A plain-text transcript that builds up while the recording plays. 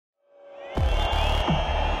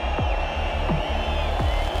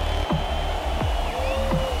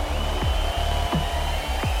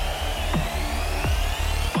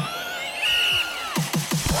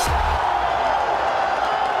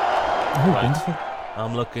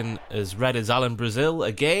I'm looking as red as Alan Brazil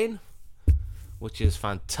again, which is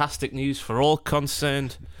fantastic news for all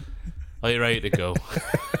concerned. Are you ready to go?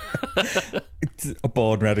 I'm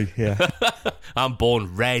born ready, yeah. I'm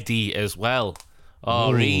born ready as well.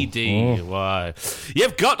 R-E-D. Why?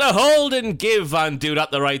 You've got to hold and give and do it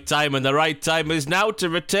at the right time, and the right time is now to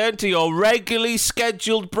return to your regularly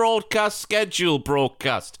scheduled broadcast. Scheduled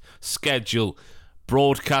broadcast.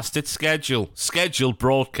 Broadcasted schedule. Scheduled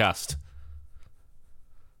broadcast.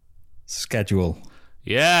 Schedule.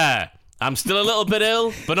 Yeah. I'm still a little bit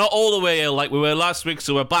ill, but not all the way ill like we were last week,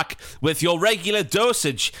 so we're back with your regular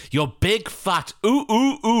dosage, your big, fat,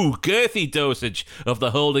 girthy dosage of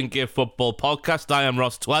the Hold and Give Football Podcast. I am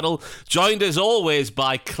Ross Tweddle, joined as always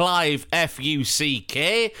by Clive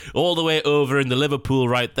F-U-C-K, all the way over in the Liverpool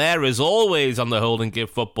right there, as always on the Hold and Give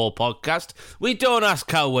Football Podcast. We don't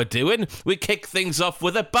ask how we're doing, we kick things off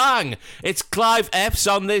with a bang. It's Clive F's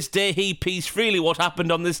On This Day He Piece Freely, what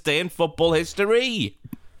happened on this day in football history.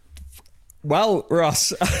 Well,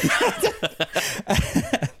 Ross,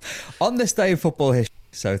 on this day of football history,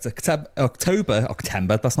 so it's October,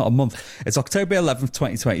 that's not a month, it's October 11th,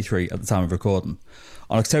 2023 at the time of recording.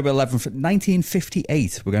 On October 11th,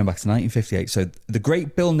 1958, we're going back to 1958, so the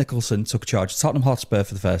great Bill Nicholson took charge of Tottenham Hotspur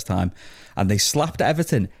for the first time, and they slapped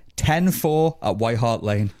Everton 10-4 at White Hart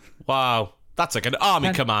Lane. Wow, that's like an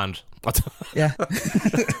army command. Yeah.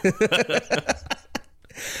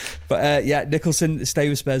 But Nicholson stayed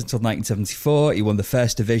with Spurs until 1974. He won the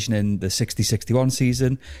first division in the 60-61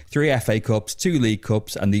 season, 3 FA Cups, 2 League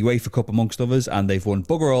Cups, and the UEFA Cup, amongst others, and they've won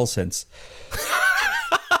bugger all since.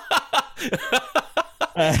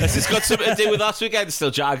 Has this got something to do with last weekend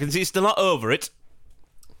still, Jack? Is he still not over it?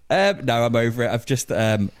 No, I'm over it. I've just...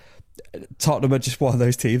 Tottenham are just one of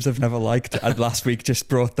those teams I've never liked, and last week just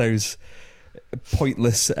brought those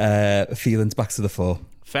pointless feelings back to the fore.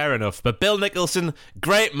 Fair enough. But Bill Nicholson,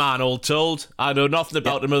 great man, all told. I know nothing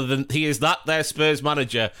about him other than he is their Spurs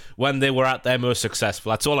manager when they were at their most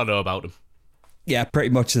successful. That's all I know about him. Yeah, pretty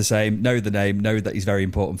much the same. Know the name, know that he's very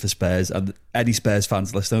important for Spurs, and any Spurs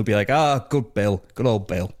fans listening will be like, good Bill. Good old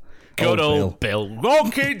Bill. Good old Bill.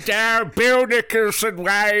 Walking down Bill Nicholson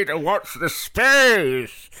way to watch the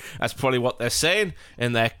Spurs. That's probably what they're saying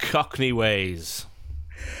in their Cockney ways.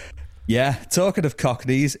 Yeah, talking of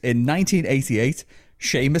Cockneys, in 1988...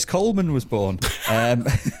 Seamus Coleman was born. I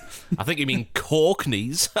think you mean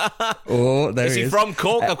Corkneys. Oh, there is he from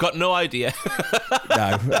Cork? I've got no idea.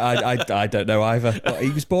 No, I don't know either. But he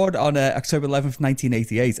was born on October 11th,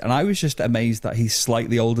 1988, and I was just amazed that he's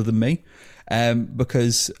slightly older than me,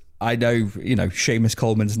 because I know, Seamus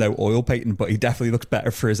Coleman's no oil painting, but he definitely looks better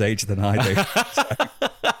for his age than I do.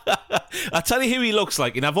 I'll tell you who he looks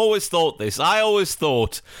like, and I've always thought this. I always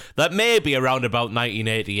thought that maybe around about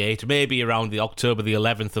 1988, maybe around the October the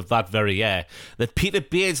 11th of that very year, that Peter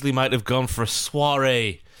Beardsley might have gone for a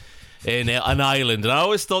soiree in an island. And I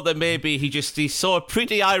always thought that maybe he saw a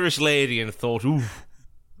pretty Irish lady and thought, ooh,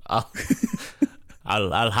 I'll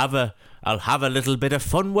have a little bit of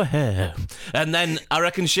fun with her. And then I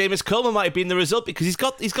reckon Seamus Coleman might have been the result because he's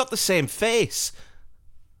got the same face.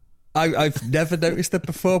 I've never noticed it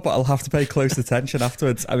before, but I'll have to pay close attention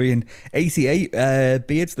afterwards. I mean, 88,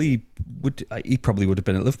 Beardsley he probably would have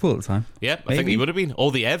been at Liverpool at the time. Yeah, I think he would have been.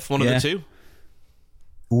 Or the Ev, one of the two.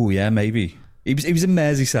 Oh, yeah, maybe. He was in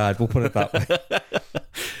Merseyside, we'll put it that way.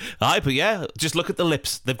 Aye, but yeah, just look at the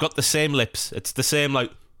lips. They've got the same lips. It's the same, like...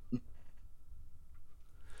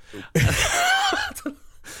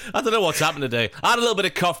 I don't know what's happened today. I had a little bit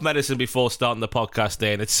of cough medicine before starting the podcast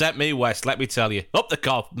day, and it sent me west, let me tell you. Up the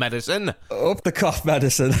cough medicine. Up the cough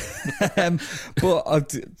medicine. But I'll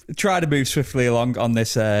try to move swiftly along on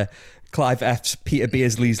this Clive F's Peter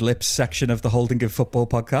Beardsley's Lips section of the Hold and Give Football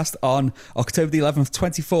Podcast on October the 11th,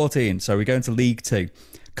 2014. So we're going to League 2.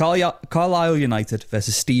 Carlisle United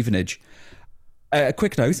versus Stevenage. A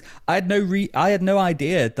quick note, I had no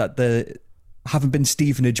idea that there haven't been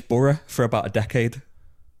Stevenage Borough for about a decade.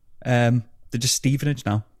 They're just Stevenage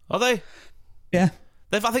now. Are they? Yeah.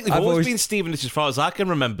 I think they've always been Stevenage as far as I can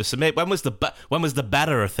remember. So maybe, when was the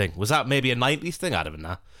Betterer thing? Was that maybe a 90s thing? I don't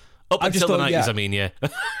know. Up until the 90s, I mean, yeah.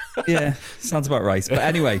 Yeah, sounds about right. But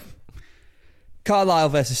anyway, Carlisle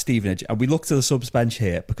versus Stevenage, and we looked at the subs bench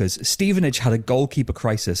here because Stevenage had a goalkeeper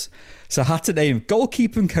crisis. So I had to name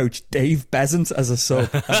goalkeeping coach Dave Besant as a sub.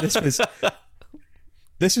 And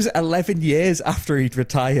this was 11 years after he'd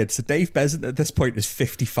retired, so Dave Besant at this point is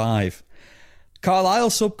 55.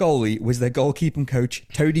 Carlisle sub-goalie was their goalkeeping coach,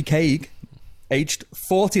 Tony Caig, aged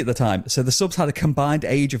 40 at the time, so the subs had a combined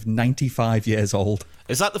age of 95 years old.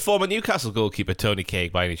 Is that the former Newcastle goalkeeper, Tony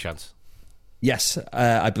Caig, by any chance? Yes,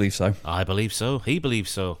 I believe so. I believe so. He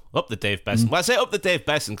believes so. Up the Dave Besson. Well, I say up the Dave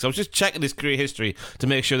Besson because I was just checking his career history to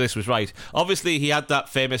make sure this was right. Obviously, he had that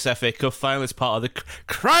famous FA Cup final as part of the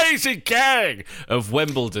crazy gang of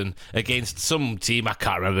Wimbledon against some team. I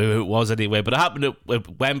can't remember who it was anyway, but it happened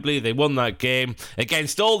at Wembley. They won that game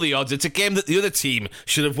against all the odds. It's a game that the other team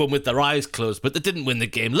should have won with their eyes closed, but they didn't win the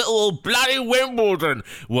game. Little old bloody Wimbledon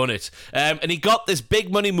won it. And he got this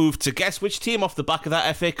big money move to guess which team off the back of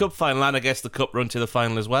that FA Cup final, and I guess the cup run to the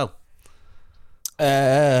final as well.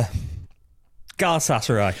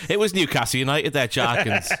 Galatasaray. It was Newcastle United there,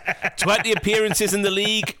 Jarkins. 20 appearances in the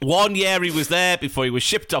league. 1 year he was there before he was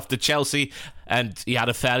shipped off to Chelsea, and he had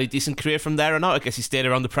a fairly decent career from there on out. I guess he stayed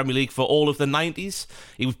around the Premier League for all of the 90s.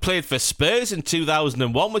 He played for Spurs in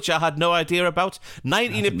 2001, which I had no idea about.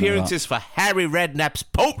 19 appearances for Harry Redknapp's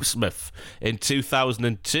Portsmouth in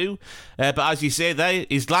 2002. But as you say there,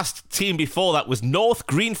 his last team before that was North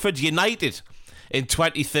Greenford United in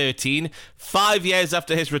 2013. 5 years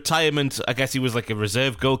after his retirement, I guess he was like a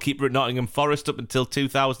reserve goalkeeper at Nottingham Forest up until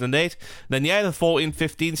 2008. Then, the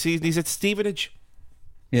 14-15 season, he's at Stevenage.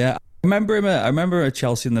 Yeah, I remember him at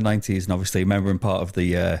Chelsea in the 90s, and obviously I remember him part of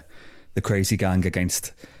the crazy gang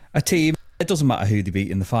against a team. It doesn't matter who they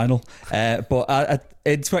beat in the final. But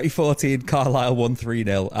in 2014, Carlisle won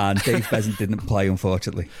 3-0, and Dave Besant didn't play,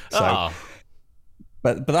 unfortunately. So.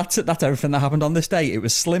 But that's everything that happened on this day. It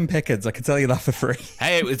was slim pickings, I can tell you that for free.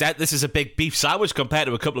 Hey, this is a big beef sandwich compared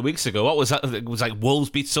to a couple of weeks ago. What was that? It was like Wolves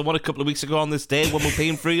beat someone a couple of weeks ago on this day when we're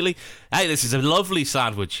paying freely. Hey, this is a lovely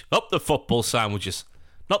sandwich. Up the football sandwiches.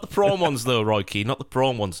 Not the prawn ones, though, Roy Keane, not the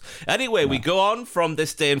prawn ones. Anyway, we go on from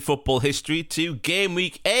this day in football history to Game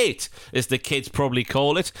Week 8, as the kids probably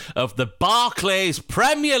call it, of the Barclays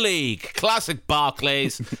Premier League. Classic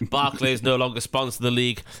Barclays. Barclays no longer sponsor the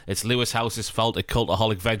league. It's Lewis House's fault at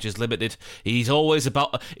Cultaholic Ventures Limited. He's always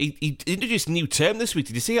about... He introduced a new term this week.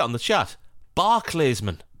 Did you see it on the chat?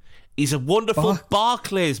 Barclaysman. He's a wonderful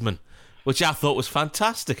Barclaysman, which I thought was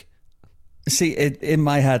fantastic. See, in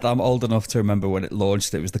my head, I'm old enough to remember when it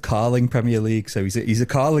launched. It was the Carling Premier League, so he's a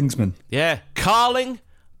Carlingsman. Yeah, Carling,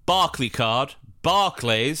 Barclaycard,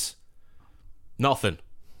 Barclays, nothing.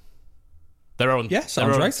 Their own, yeah,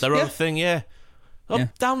 sounds right. Their own thing, yeah. Oh, yeah.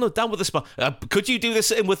 Down with the spot. Could you do this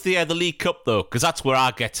in with the League Cup though? Because that's where I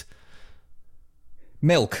get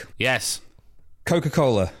milk. Yes,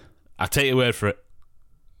 Coca-Cola. I'll take your word for it.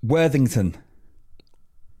 Worthington.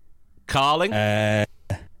 Carling.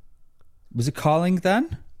 Was it Carling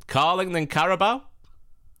then? Carling, then Carabao.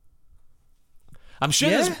 I'm sure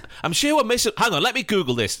we're missing. Hang on, let me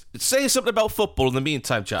Google this. Say something about football in the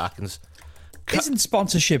meantime, Jarkins. Isn't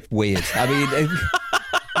sponsorship weird? I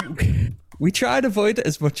mean, we try and avoid it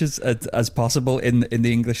as much as possible in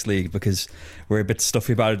the English league because we're a bit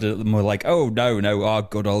stuffy about it. And we're like, oh no, our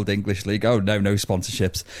good old English league. Oh no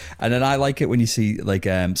sponsorships. And then I like it when you see like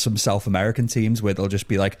some South American teams where they'll just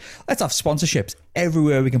be like, let's have sponsorships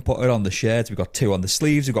everywhere we can put it on the shirts. We've got 2 on the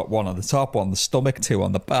sleeves. We've got 1 on the top, 1 on the stomach, 2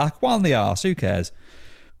 on the back, 1 on the arse. Who cares?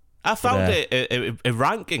 I found a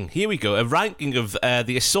ranking. Here we go. A ranking of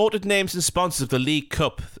the assorted names and sponsors of the League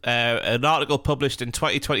Cup. An article published in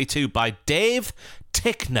 2022 by Dave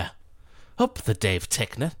Tickner. Up the Dave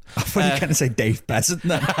Tickner. I thought you were going to say Dave Besant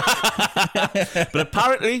then. But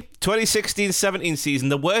apparently, 2016-17 season,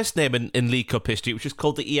 the worst name in League Cup history, which is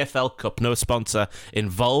called the EFL Cup, no sponsor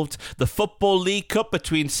involved. The Football League Cup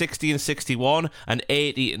between 60 and 61 and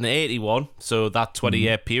 80 and 81, so that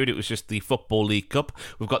 20-year period, it was just the Football League Cup.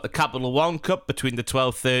 We've got the Capital One Cup between the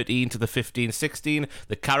 12-13 to the 15-16,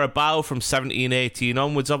 the Carabao from 17-18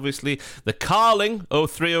 onwards, obviously, the Carling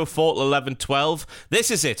 03-04 to 11-12. This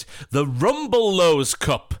is it, the Rumbelows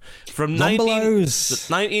Cup from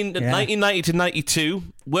 1990 to 92.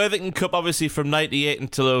 Worthington Cup obviously from 98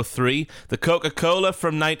 until 03. The Coca-Cola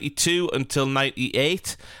from 92 until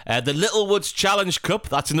 98. The Littlewoods Challenge Cup,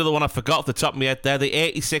 that's another one I forgot off the top of my head there. The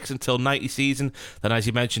 86 until 90 season. Then as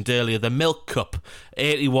you mentioned earlier, the Milk Cup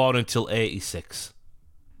 81 until 86.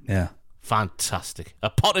 Yeah. Fantastic. A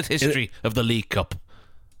potted history of the League Cup.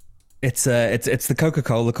 It's the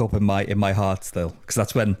Coca-Cola Cup in my heart still, because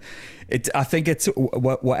that's when I think it's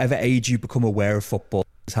whatever age you become aware of football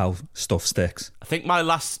is how stuff sticks. I think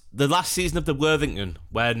the last season of the Worthington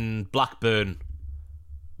when Blackburn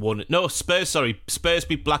won it. No, Spurs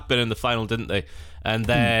beat Blackburn in the final, didn't they? And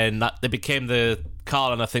then they became the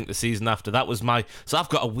Carlin, I think, the season after. That was so I've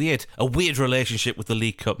got a weird relationship with the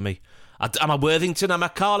League Cup. Am I Worthington? Am I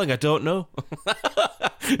Carling? I don't know.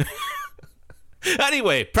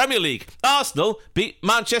 Anyway, Premier League. Arsenal beat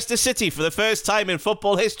Manchester City for the first time in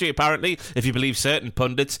football history, apparently, if you believe certain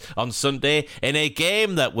pundits, on Sunday, in a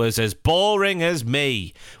game that was as boring as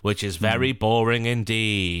me, which is very boring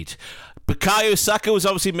indeed. Bukayo Saka was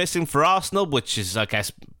obviously missing for Arsenal, which is, I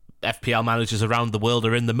guess, FPL managers around the world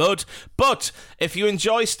are in the mud. But if you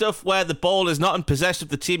enjoy stuff where the ball is not in possession of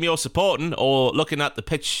the team you're supporting or looking at the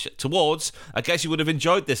pitch towards, I guess you would have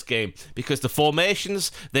enjoyed this game, because the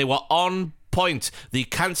formations, they were on point. The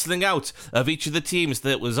cancelling out of each of the teams,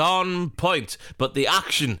 that was on point. But the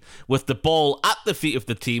action with the ball at the feet of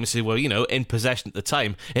the teams who were, in possession at the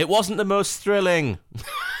time, it wasn't the most thrilling.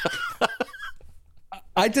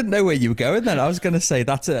 I didn't know where you were going then. I was going to say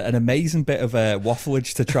that's an amazing bit of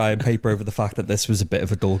waffleage to try and paper over the fact that this was a bit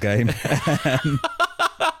of a dull game.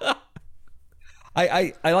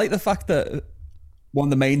 I like the fact that one of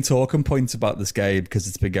the main talking points about this game, because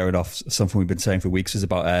it's been going off something we've been saying for weeks, is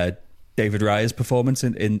about David Raya's performance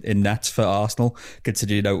in nets for Arsenal.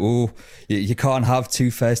 Considering, you can't have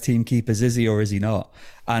two first team keepers, is he or is he not?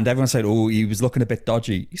 And everyone said, he was looking a bit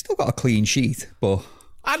dodgy. He's still got a clean sheet, but...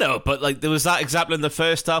 I know, but there was that example in the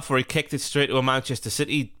first half where he kicked it straight to a Manchester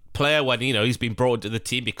City player when, he's been brought into the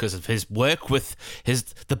team because of his work with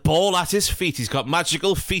the ball at his feet. He's got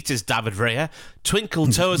magical feet, as David Raya, twinkle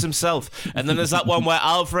toes himself. And then there's that one where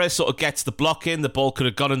Alvarez sort of gets the block in. The ball could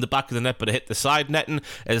have gone in the back of the net, but it hit the side netting.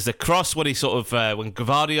 There's the cross when he when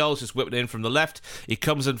Gvardiol's just whipped it in from the left. He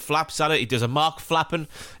comes and flaps at it. He does a mark flapping.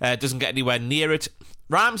 Doesn't get anywhere near it.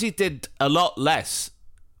 Ramsey did a lot less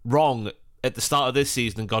wrong at the start of this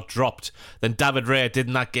season and got dropped than David Raya did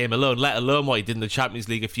in that game alone, let alone what he did in the Champions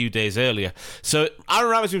League a few days earlier. So Aaron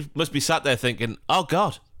Ramsey must be sat there thinking, oh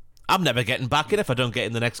God, I'm never getting back in if I don't get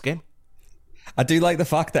in the next game. I do like the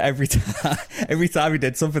fact that every time he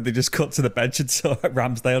did something, they just cut to the bench and saw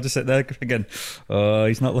Ramsdale just sitting there thinking, oh,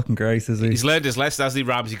 he's not looking great, is he? He's learned his lesson, hasn't he,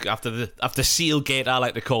 Ramsey, after Sealgate, I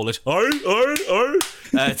like to call it.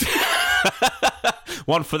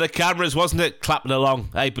 One for the cameras, wasn't it? Clapping along.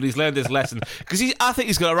 Hey, but he's learned his lesson. Because I think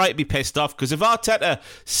he's got a right to be pissed off, because if Arteta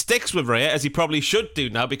sticks with Raya, as he probably should do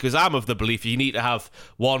now, because I'm of the belief you need to have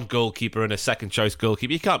one goalkeeper and a second choice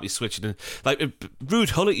goalkeeper. You can't be switching in. Like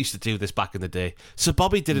Ruud Gullit used to do this back in the day. So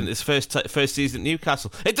Bobby did it in his first season at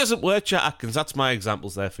Newcastle. It doesn't work, Chet Atkins. That's my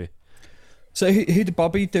examples there for you. So who did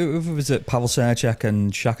Bobby do it with? Was it Pavel Srnicek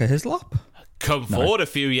and Shaka Hislop? Come forward a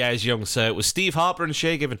few years, young sir. It was Steve Harper and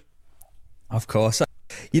Shea Given. Of course.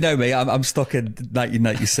 You know me, I'm stuck in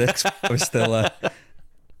 1996. I was still a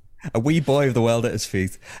wee boy of the world at his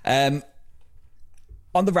feet. On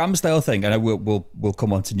the Ramsdale thing, and we'll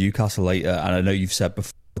come on to Newcastle later, and I know you've said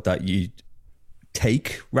before that you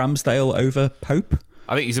take Ramsdale over Pope.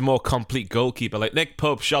 I think he's a more complete goalkeeper. Like Nick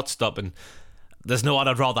Pope, shot stopping. There's no one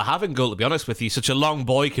I'd rather have in goal, to be honest with you. Such a long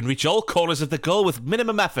boy, can reach all corners of the goal with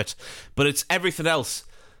minimum effort, but it's everything else.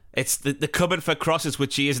 It's the coming for crosses,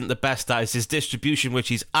 which he isn't the best at. It's his distribution, which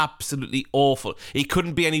he's absolutely awful. He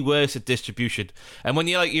couldn't be any worse at distribution. And when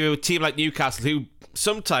you're a team like Newcastle, who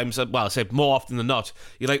sometimes, well, I say more often than not,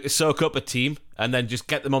 you like to soak up a team and then just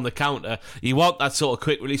get them on the counter. You want that sort of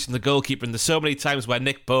quick release from the goalkeeper. And there's so many times where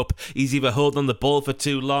Nick Pope, he's either holding on the ball for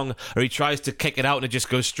too long, or he tries to kick it out and it just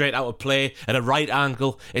goes straight out of play at a right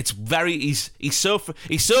angle. It's he's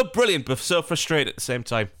so brilliant but so frustrated at the same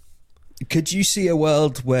time. Could you see a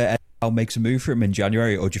world where Al makes a move for him in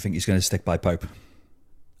January, or do you think he's going to stick by Pope?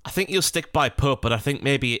 I think he'll stick by Pope, but I think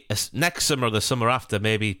maybe next summer or the summer after,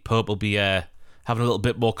 maybe Pope will be having a little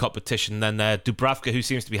bit more competition than Dubravka, who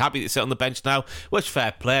seems to be happy to sit on the bench now, which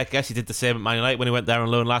fair play. I guess he did the same at Man United when he went there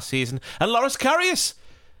on loan last season. And Loris Karius,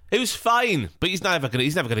 who's fine, but he's never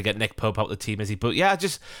gonna get Nick Pope out of the team, is he? But yeah,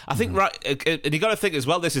 I think right, and you got to think as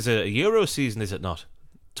well, this is a Euro season, is it not?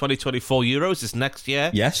 2024 Euros is next year.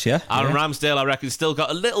 Yes, yeah. Aaron Ramsdale, I reckon, still got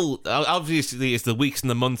a little. Obviously, as the weeks and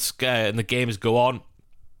the months and the games go on,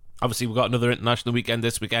 obviously we've got another international weekend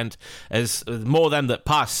this weekend. As more of them that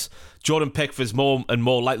pass, Jordan Pickford's more and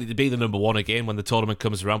more likely to be the number one again when the tournament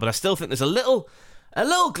comes around. But I still think there's a little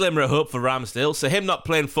glimmer of hope for Ramsdale. So him not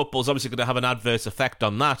playing football is obviously going to have an adverse effect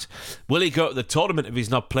on that. Will he go to the tournament if he's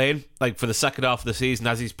not playing, like for the second half of the season,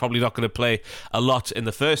 as he's probably not going to play a lot in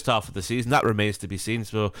the first half of the season? That remains to be seen.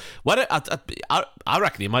 So I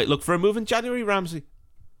reckon he might look for a move in January, Ramsey.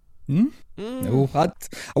 No, I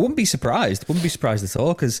wouldn't be surprised. Wouldn't be surprised at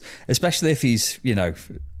all, because especially if he's,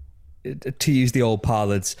 to use the old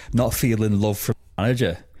parlance, not feeling love from the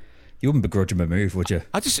manager. You wouldn't begrudge him a move, would you?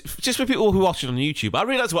 Just for people who watch it on YouTube, I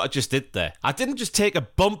realised what I just did there. I didn't just take a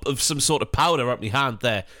bump of some sort of powder up my hand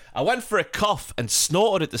there. I went for a cough and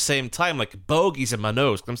snorted at the same time, like bogies in my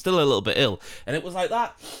nose, because I'm still a little bit ill. And it was like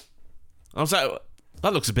that. I was like,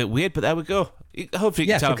 that looks a bit weird, but there we go. Hopefully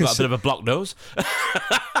you can tell I've got a bit of a blocked nose.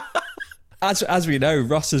 As we know,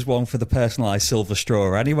 Ross has won for the personalised silver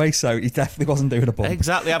straw anyway, so he definitely wasn't doing a bump.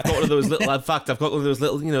 Exactly. I've got one of those little, in fact, I've got one of those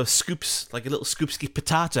little, scoops, like a little scoopski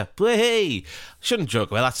patata. But hey, shouldn't joke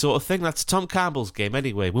about that sort of thing. That's Tom Campbell's game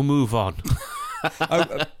anyway. We'll move on.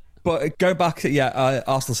 But going back to,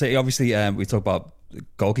 Arsenal City, obviously we talk about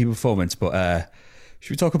goalkeeper performance, but should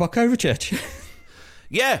we talk about Kovacic?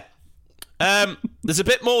 Yeah. There's a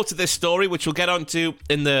bit more to this story, which we'll get onto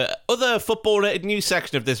in the other football-related news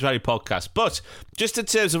section of this very podcast. But just in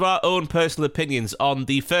terms of our own personal opinions on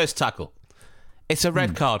the first tackle, it's a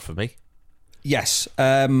red card for me. Yes.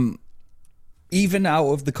 Even out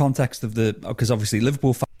of the context of because obviously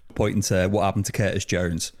Liverpool pointing to what happened to Curtis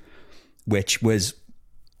Jones, which was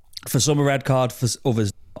for some a red card, for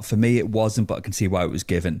others, for me it wasn't, but I can see why it was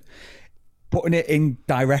given. Putting it in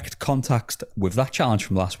direct context with that challenge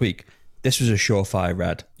from last week, this was a surefire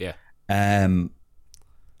red. Yeah. And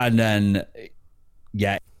then,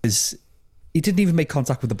 he didn't even make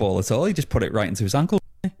contact with the ball at all. He just put it right into his ankle.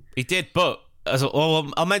 He did, but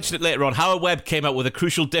I'll mention it later on. Howard Webb came out with a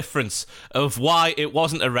crucial difference of why it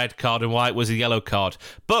wasn't a red card and why it was a yellow card.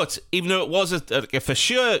 But even though it was a for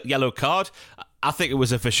sure yellow card, I think it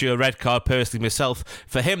was a for sure red card personally myself.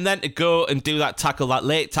 For him then to go and do that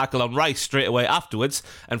late tackle on Rice straight away afterwards,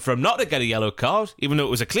 and for him not to get a yellow card, even though it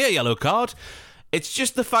was a clear yellow card, it's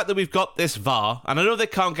just the fact that we've got this VAR, and I know they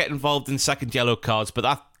can't get involved in second yellow cards, but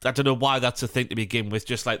I don't know why that's a thing to begin with,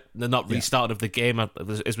 just like the not restarting of the game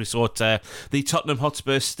as we saw at the Tottenham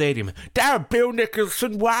Hotspur Stadium. Damn, Bill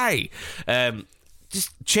Nicholson, why?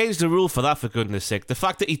 Just change the rule for that, for goodness sake. The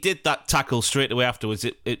fact that he did that tackle straight away afterwards,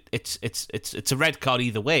 it's a red card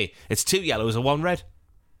either way. It's 2 yellows and 1 red.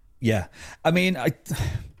 Yeah. I mean,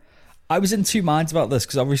 I was in two minds about this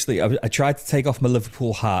because obviously I tried to take off my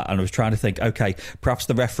Liverpool hat and I was trying to think, okay, perhaps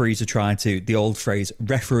the referees are trying to, the old phrase,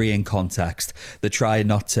 referee in context. They're trying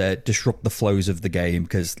not to disrupt the flows of the game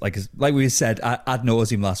because, like we said ad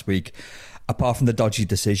nauseum last week, apart from the dodgy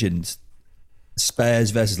decisions,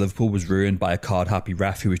 Spurs versus Liverpool was ruined by a card-happy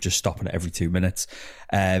ref who was just stopping it every 2 minutes.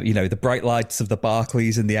 The bright lights of the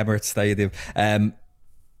Barclays and the Emirates Stadium.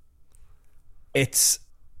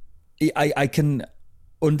 I can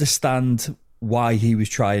understand why he was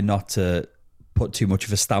trying not to put too much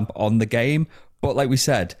of a stamp on the game, but like we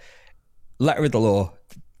said, letter of the law,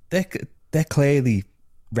 they're clearly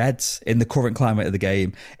reds in the current climate of the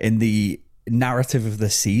game, in the narrative of the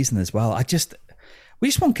season as well. We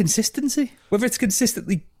just want consistency. Whether it's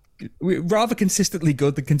rather consistently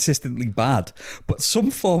good than consistently bad, but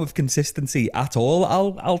some form of consistency at all,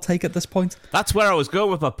 I'll take at this point. That's where I was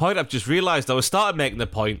going with my point. I've just realised I started making the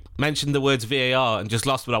point, mentioned the words VAR, and just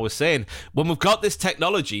lost what I was saying. When we've got this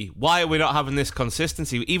technology, why are we not having this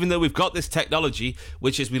consistency? Even though we've got this technology,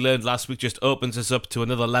 which, as we learned last week, just opens us up to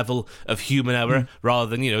another level of human error, rather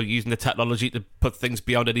than using the technology to put things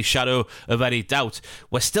beyond any shadow of any doubt.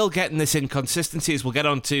 We're still getting this inconsistency, as we'll get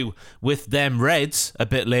on to with them Reds a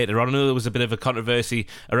bit later on. I know there was a bit of a controversy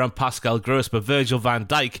around Pascal Gross, but Virgil van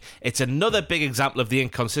Dijk, it's another big example of the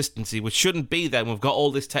inconsistency, which shouldn't be there when we've got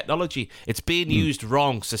all this technology. It's being used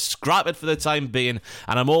wrong, so scrap it for the time being,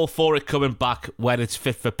 and I'm all for it coming back when it's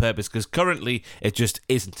fit for purpose, because currently it just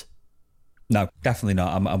isn't. No, definitely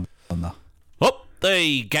not. I'm on that.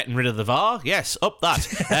 They getting rid of the VAR? Yes, up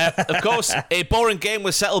that. Of course, a boring game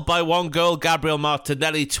was settled by 1 goal. Gabriel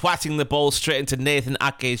Martinelli twatting the ball straight into Nathan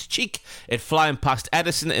Ake's cheek. It flying past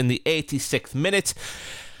Edison in the 86th minute.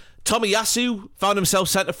 Tomiyasu found himself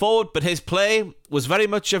centre forward, but his play was very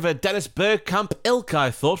much of a Dennis Bergkamp ilk,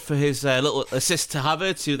 I thought, for his little assist to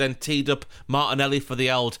Havertz, who then teed up Martinelli for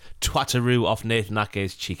the old twatteroo off Nathan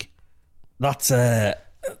Ake's cheek.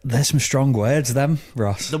 There's some strong words, them,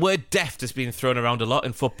 Ross. The word deft has been thrown around a lot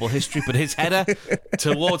in football history, but his header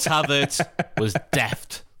towards Havertz was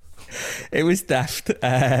deft. It was deft.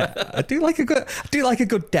 I do like a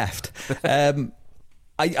good deft.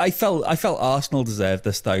 I felt Arsenal deserved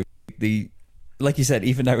this though. Like you said,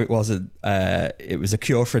 even though it wasn't, it was a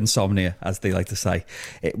cure for insomnia, as they like to say.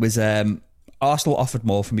 It was Arsenal offered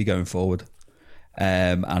more for me going forward.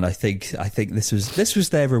 And I think this was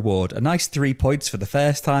their reward. A nice 3 points for the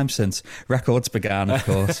first time since records began, of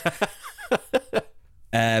course.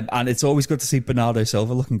 And it's always good to see Bernardo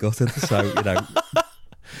Silva looking gutted. So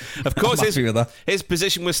Of course, I'm happy with that. his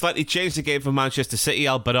position was slightly changed again for Manchester City,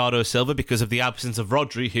 Bernardo Silva, because of the absence of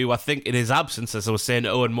Rodri, who I think in his absence, as I was saying to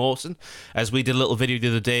Owen Mawson, as we did a little video the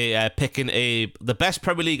other day, picking the best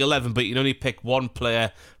Premier League 11, but you can only pick one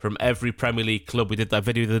player from every Premier League club. We did that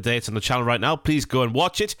video the other day. It's on the channel right now. Please go and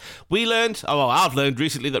watch it. I've learned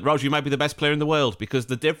recently that Rodri might be the best player in the world, because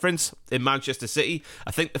the difference in Manchester City,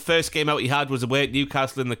 I think the first game out he had was away at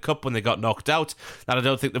Newcastle in the Cup when they got knocked out, and I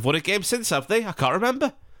don't think they've won a game since, have they? I can't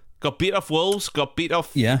remember. Got beat off Wolves, got beat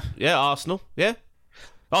off Arsenal, yeah.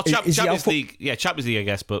 Oh, Champions League, yeah, Champions League, I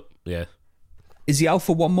guess, but yeah. Is he out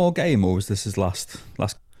for one more game, or was this his last?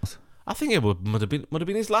 I think it would have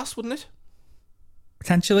been his last, wouldn't it?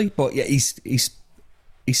 Potentially, but yeah, he's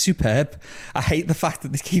superb. I hate the fact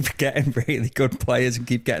that they keep getting really good players and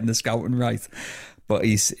keep getting the scouting right, but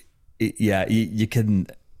you can.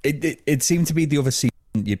 It seemed to be the other season.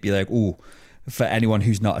 You'd be like, oh, for anyone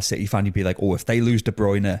who's not a City fan, you'd be like, oh, if they lose De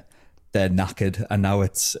Bruyne, they're knackered. And now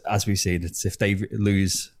it's, as we've seen, it's if they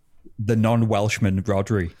lose the non-Welshman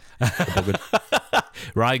Rodri.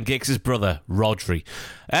 Ryan Giggs' brother, Rodri.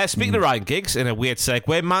 Speaking of Ryan Giggs, in a weird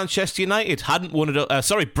segue, Manchester United hadn't won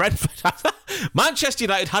at Brentford. Manchester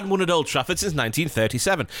United hadn't won at Old Trafford since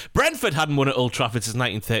 1937. Brentford hadn't won at Old Trafford since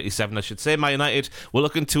 1937, I should say. Man United were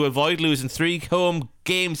looking to avoid losing 3 home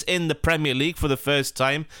games in the Premier League for the first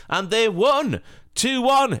time, and they won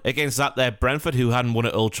 2-1 against that there Brentford, who hadn't won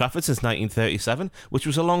at Old Trafford since 1937, which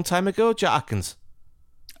was a long time ago, Jack Atkins.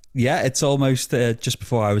 Yeah, it's almost just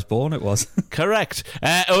before I was born, it was. Correct.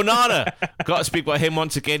 Onana, got to speak about him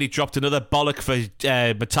once again. He dropped another bollock for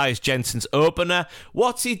Matthias Jensen's opener.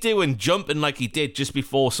 What's he doing, jumping like he did just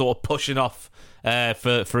before sort of pushing off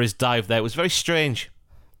for his dive there? It was very strange.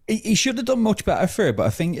 He should have done much better for it, but I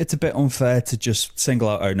think it's a bit unfair to just single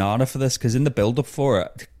out Onana for this, because in the build-up for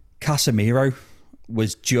it, Casemiro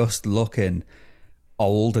was just looking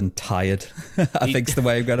old and tired, I think's the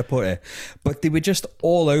way I'm going to put it. But they were just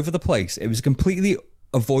all over the place. It was a completely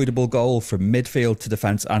avoidable goal from midfield to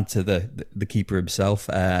defence and to the keeper himself.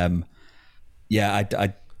 I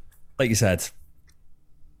like you said,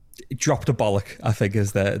 dropped a bollock, I think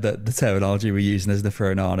is the terminology we're using, as the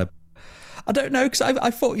for Onana. I don't know, because I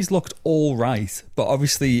thought he's looked all right, but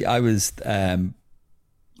obviously I didn't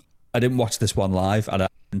watch this one live, and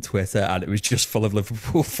on Twitter, and it was just full of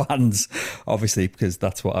Liverpool fans, obviously, because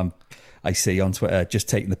that's what I see on Twitter, just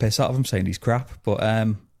taking the piss out of him, saying he's crap.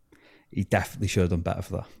 But he definitely should have done better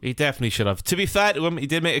for that. He definitely should have. To be fair to him, he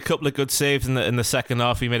did make a couple of good saves in the second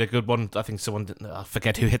half. He made a good one. I think I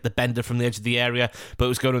forget who hit the bender from the edge of the area, but it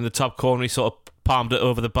was going in the top corner. He sort of palmed it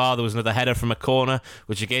over the bar. There was another header from a corner,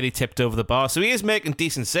 which again he tipped over the bar. So he is making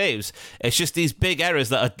decent saves. It's just these big errors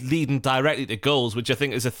that are leading directly to goals, which I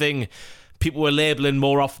think is a thing people were labelling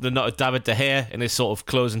more often than not at David De Gea in his sort of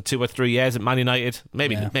closing 2 or 3 years at Man United.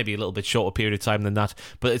 Maybe a little bit shorter period of time than that.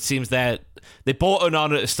 But it seems they bought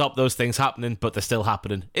Onana to stop those things happening, but they're still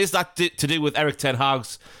happening. Is that to do with Erik ten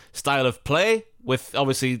Hag's style of play? With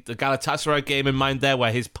obviously the Galatasaray game in mind there,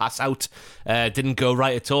 where his pass out didn't go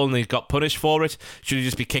right at all and he got punished for it. Should he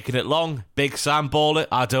just be kicking it long? Big Sam ball it?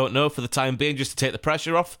 I don't know, for the time being, just to take the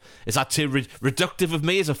pressure off. Is that too reductive of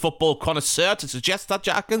me as a football connoisseur to suggest that,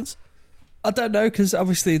 Jackins? I don't know, because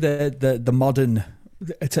obviously the modern,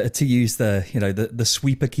 to use the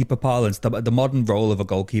sweeper keeper parlance, the modern role of a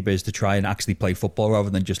goalkeeper is to try and actually play football rather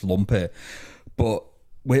than just lump it. But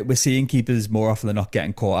we're seeing keepers more often than not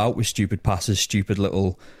getting caught out with stupid passes, stupid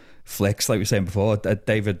little flicks, like we were saying before.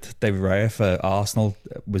 David Raya for Arsenal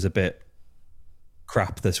was a bit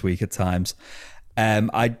crap this week at times.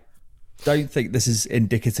 I don't think this is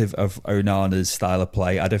indicative of Onana's style of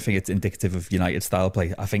play. I don't think it's indicative of United's style of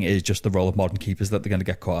play. I think it is just the role of modern keepers that they're going to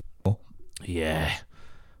get caught out. Yeah.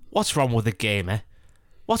 What's wrong with the game, eh?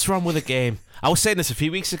 What's wrong with the game? I was saying this a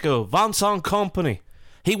few weeks ago. Vincent Kompany.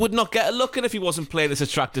 He would not get a look in if he wasn't playing this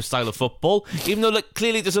attractive style of football, even though it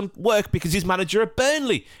clearly doesn't work because he's manager at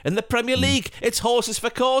Burnley in the Premier League. It's horses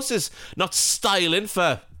for courses, not styling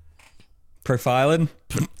for... Profiling?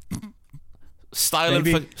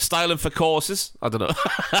 Styling for courses. I don't know.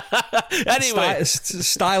 Anyway,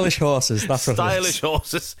 stylish horses. That's what stylish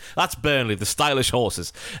horses. That's Burnley, the stylish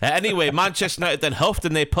horses. Anyway, Manchester United then huffed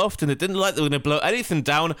and they puffed, and it didn't look like they were going to blow anything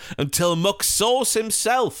down until Muck Sauce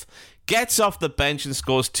himself gets off the bench and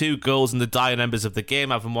scores 2 goals in the dying embers of the game,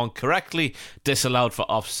 having one correctly disallowed for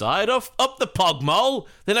offside. Up the pog mole.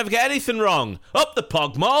 They never get anything wrong. Up the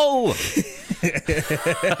pog mole.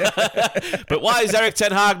 But why is Erik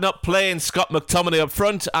ten Hag not playing Scott McTominay up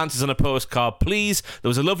front? Answers on a postcard, please. There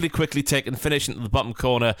was a lovely quickly taken finish into the bottom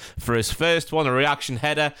corner for his first one, a reaction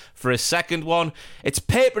header for his second one. It's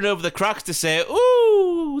papering over the cracks to say,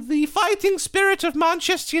 ooh, the fighting spirit of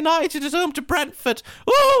Manchester United is home to Brentford.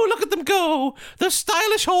 Oh, look at them go. They're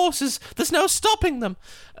stylish horses. There's no stopping them.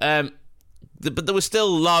 But they were still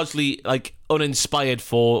largely uninspired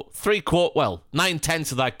for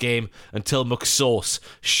 9/10 of that game until McSauce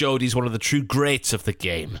showed he's one of the true greats of the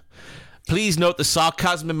game. Please note the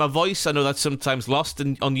sarcasm in my voice. I know that's sometimes lost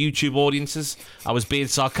on YouTube audiences. I was being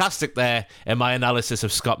sarcastic there in my analysis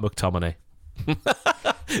of Scott McTominay.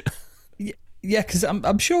 Yeah, because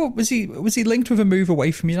I'm sure was he linked with a move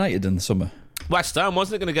away from United in the summer? West Ham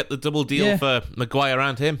wasn't going to get the double deal for Maguire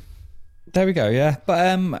and him. There we go. Yeah,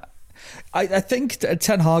 but I think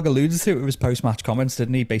Ten Hag alluded to it with his post-match comments,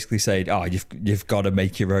 didn't he? Basically said, "Oh, you've got to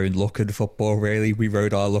make your own luck in football. Really, we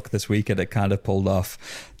rode our luck this week, and it kind of pulled off."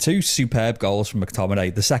 2 superb goals from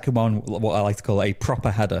McTominay. The second one, what I like to call a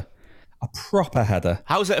proper header. A proper header.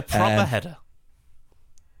 How is it a proper header?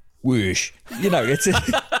 Whoosh. It's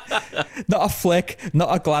not a flick,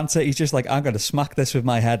 not a glancer. He's just like, I'm going to smack this with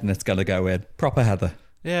my head and it's going to go in. Proper header.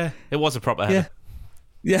 Yeah, it was a proper header.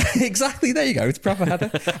 Yeah, exactly. There you go. It's a proper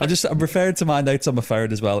header. I'm referring to my notes on my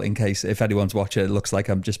phone as well, in case if anyone's watching, it looks like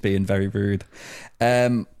I'm just being very rude.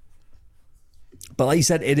 But like you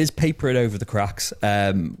said, it is papering over the cracks.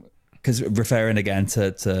 Because referring again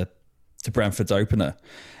to Brentford's opener,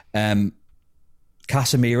 Casemiro,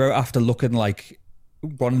 after looking like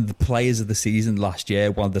one of the players of the season last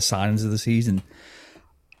year, one of the signings of the season,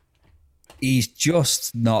 he's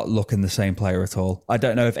just not looking the same player at all. I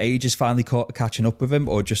don't know if age is finally catching up with him,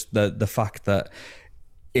 or just the fact that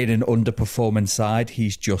in an underperforming side,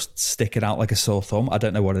 he's just sticking out like a sore thumb. I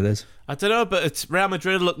don't know what it is. I don't know, but it's Real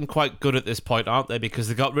Madrid looking quite good at this point, aren't they? Because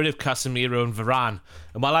they got rid of Casemiro and Varane.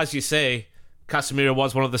 And while, as you say, Casemiro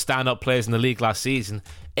was one of the stand-up players in the league last season,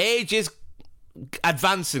 age is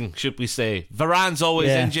advancing, should we say. Varane's always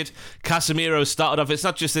injured. Casemiro started off. It's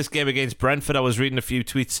not just this game against Brentford. I was reading a few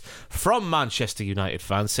tweets from Manchester United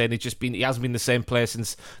fans saying he hasn't been the same player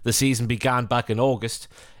since the season began back in August.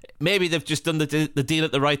 Maybe they've just done the deal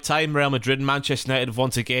at the right time. Real Madrid and Manchester United have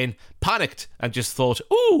once again panicked and just thought,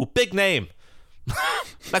 ooh, big name.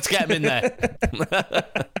 Let's get him in there.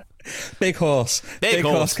 Big horse. Big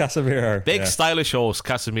horse Casemiro. Big stylish horse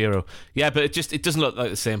Casemiro. Yeah, but it doesn't look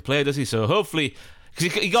like the same player, does he? So hopefully,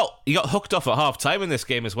 because he got hooked off at half time in this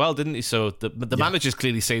game as well, didn't he? So the manager's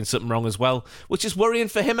clearly saying something wrong as well, which is worrying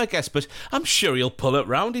for him, I guess. But I'm sure he'll pull it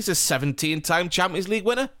round. He's a 17-time Champions League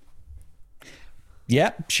winner.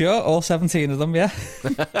 Yeah, sure, all 17 of them, yeah.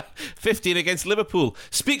 15 against Liverpool.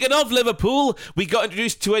 Speaking of Liverpool, we got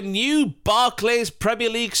introduced to a new Barclays Premier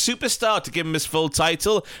League superstar to give him his full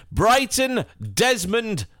title, Brighton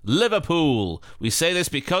Desmond Liverpool. We say this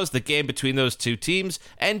because the game between those two teams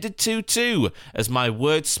ended 2-2, as my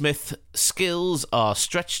wordsmith skills are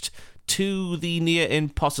stretched to the near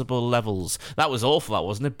impossible levels. That was awful, that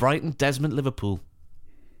wasn't it? Brighton Desmond Liverpool.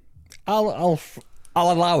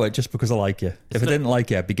 I'll allow it just because I like you. If I didn't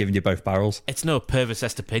like you, I'd be giving you both barrels. It's no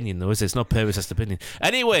pervasest opinion, though, is it? It's not pervasest opinion.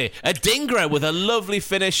 Anyway, a Dingra with a lovely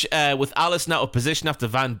finish with Alisson out of position after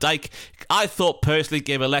Van Dijk. I thought personally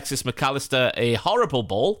gave Alexis McAllister a horrible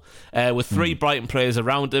ball with 3 Brighton players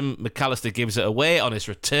around him. McAllister gives it away on his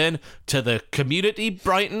return to the community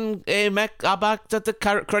Brighton back at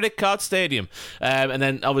the credit card stadium. And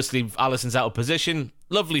then obviously Alisson's out of position.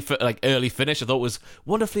 Lovely early finish. I thought was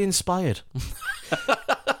wonderfully inspired.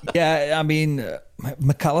 Yeah, I mean,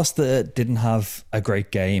 McAllister didn't have a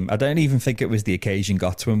great game. I don't even think it was the occasion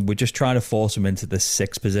got to him. We're just trying to force him into this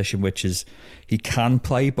 6th position, which is he can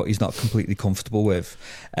play, but he's not completely comfortable with.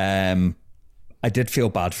 I did feel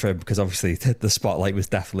bad for him because obviously the spotlight was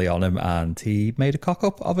definitely on him and he made a cock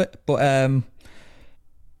up of it. But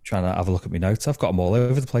trying to have a look at my notes. I've got them all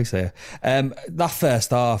over the place here. That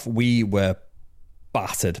first half, we were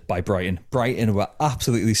battered by Brighton. Brighton were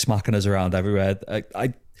absolutely smacking us around everywhere.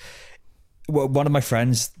 One of my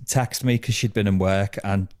friends texted me because she'd been in work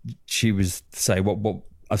and she was saying, "What?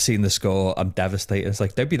 I've seen the score. I'm devastated." It's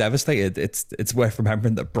like, don't be devastated. It's worth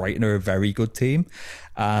remembering that Brighton are a very good team,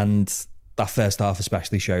 and that first half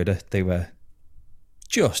especially showed it. They were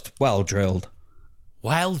just well drilled.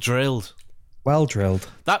 Well drilled. Well drilled.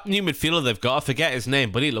 That new midfielder they've got, I forget his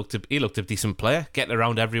name, but he looked a decent player, getting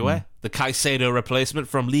around everywhere. The Caicedo replacement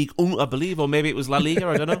from League 1, I believe, or maybe it was La Liga,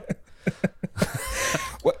 I don't know.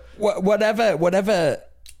 Whatever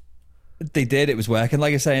they did, it was working.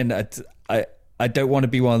 Like I was saying, I don't want to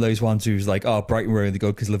be one of those ones who's like, oh, Brighton were only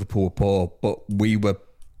good because Liverpool were poor, but we were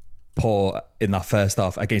poor in that first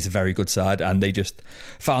half against a very good side, and they just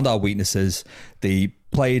found our weaknesses. They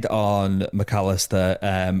played on McAllister.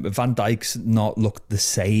 Van Dijk's not looked the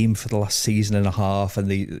same for the last season and a half, and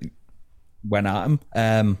they went at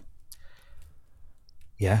him.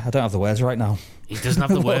 Yeah, I don't have the words right now. He doesn't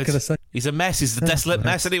have the What can I words. say? He's a mess. He's a desolate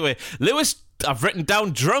mess anyway. Lewis, I've written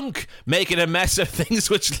down drunk, making a mess of things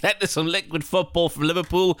which led to some liquid football from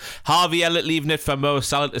Liverpool. Harvey Elliott leaving it for Mo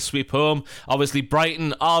Salah to sweep home. Obviously,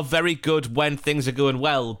 Brighton are very good when things are going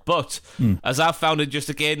well. But as I've found it just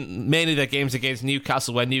again, mainly their games against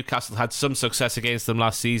Newcastle, where Newcastle had some success against them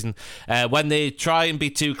last season, when they try and be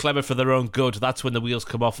too clever for their own good, that's when the wheels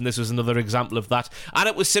come off. And this was another example of that. And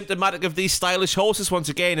it was symptomatic of these stylish horses once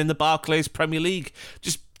again in the Barclays Premier League.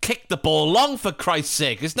 Just kick the ball long, for Christ's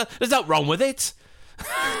sake. There's nothing wrong with it.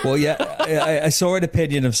 Well, yeah, I saw an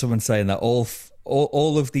opinion of someone saying that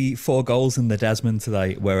all of the 4 goals in the Desmond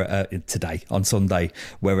today on Sunday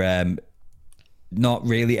were not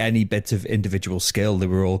really any bits of individual skill. They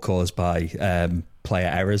were all caused by player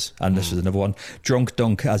errors, and this was another one. Drunk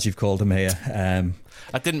Dunk, as you've called him here.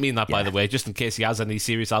 I didn't mean that, by the way, just in case he has any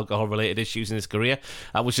serious alcohol-related issues in his career.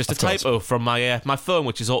 That was just a typo from my phone,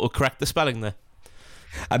 which is auto-correct the spelling there.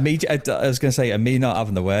 I was going to say, and me not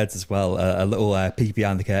having the words as well, a little peek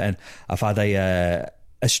behind the curtain. I've had a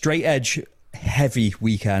straight edge heavy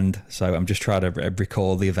weekend, so I'm just trying to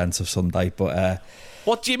recall the events of Sunday. But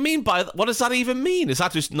what do you mean by that? What does that even mean? Is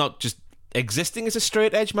that just not just existing as a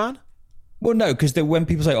straight edge man? Well, no, because when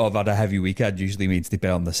people say, "Oh, I've had a heavy weekend," usually means they've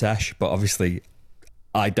been on the sesh. But obviously,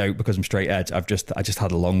 I don't, because I'm straight edge. I just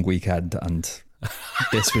had a long weekend, and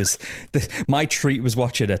my treat was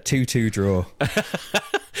watching a 2-2 draw.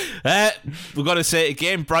 We've got to say it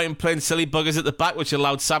again. Brighton playing silly buggers at the back, which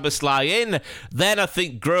allowed Szoboszlai in. Then I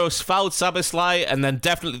think Gross fouled Szoboszlai, and then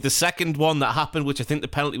definitely the second one that happened, which I think the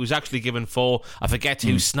penalty was actually given for. I forget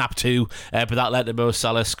who snapped who, but that led to Mo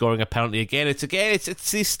Salah scoring a penalty again. It's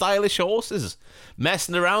these stylish horses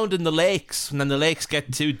messing around in the lakes, and then the lakes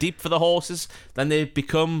get too deep for the horses. Then they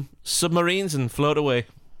become submarines and float away.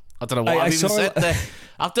 I don't know what I've even said there.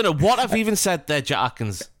 I don't know what I've even said there, Jack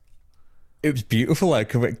Atkins. It was beautiful. Like,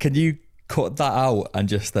 can you cut that out and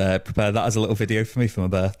just prepare that as a little video for me for my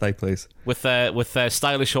birthday, please? With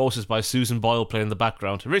Stylish Horses by Susan Boyle playing in the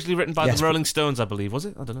background. Originally written by the Rolling Stones, I believe, was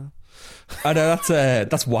it? I don't know. I know,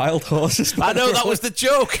 that's Wild Horses. I know, that was the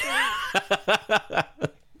joke.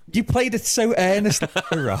 You played it so earnestly,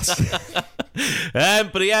 Ross.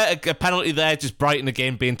 But yeah, a penalty there, just Brighton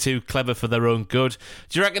again being too clever for their own good.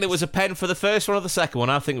 Do you reckon it was a pen for the first one or the second one?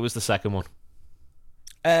 I think it was the second one.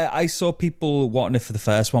 I saw people wanting it for the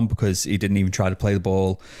first one because he didn't even try to play the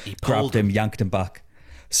ball. He grabbed him, yanked him back.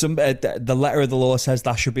 The letter of the law says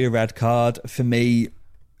that should be a red card. For me,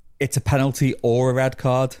 it's a penalty or a red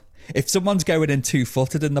card. If someone's going in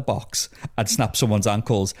 2-footed in the box and snap someone's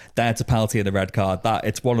ankles, then it's a penalty and a red card. That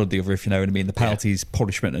it's one or the other, if you know what I mean. The penalty's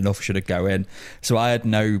punishment enough should it go in. So I had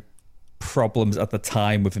no problems at the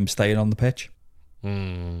time with him staying on the pitch.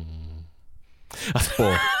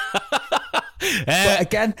 But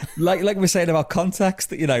again, like we're saying about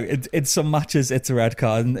context, you know, in some matches it's a red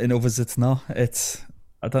card, and in others it's not.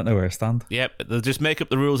 I don't know where I stand. Yep, they'll just make up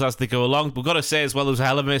the rules as they go along. We've got to say as well, there was a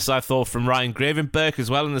hell of a miss, I thought, from Ryan Gravenberch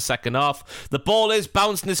as well in the second half. The ball is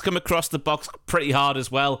bouncing, it's come across the box pretty hard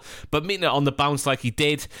as well, but meeting it on the bounce like he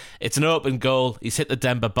did, it's an open goal. He's hit the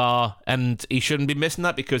Denver bar, and he shouldn't be missing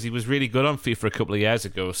that because he was really good on FIFA a couple of years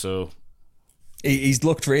ago. So he's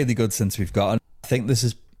looked really good since we've got him. I think this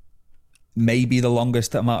is maybe the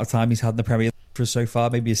longest amount of time he's had in the Premier League for so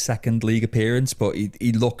far, maybe his second league appearance, but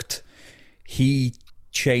he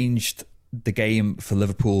changed the game for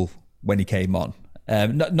Liverpool when he came on.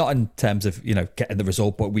 Not in terms of, you know, getting the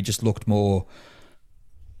result, but we just looked more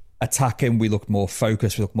attacking, we looked more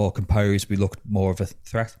focused, we looked more composed, we looked more of a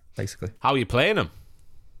threat, basically. How are you playing him?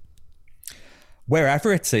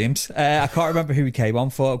 Wherever it seems. I can't remember who he came on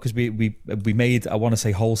for because we made, I want to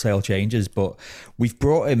say, wholesale changes, but we've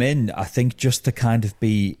brought him in, I think, just to kind of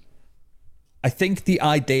be... I think the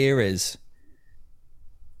idea is,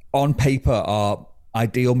 on paper, our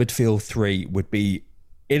ideal midfield three would be,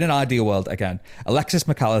 in an ideal world, again, Alexis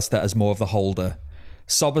McAllister as more of the holder,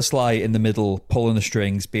 Szoboszlai in the middle, pulling the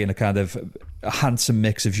strings, being a kind of a handsome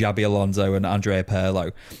mix of Xabi Alonso and Andrea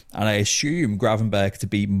Pirlo. And I assume Gravenberch to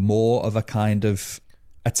be more of a kind of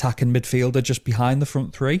attacking midfielder just behind the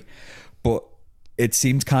front three. But it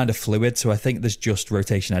seems kind of fluid, so I think there's just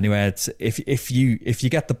rotation anyway. It's, if you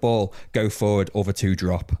get the ball, go forward, over two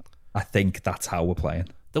drop. I think that's how we're playing.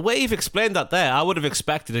 The way you've explained that there, I would have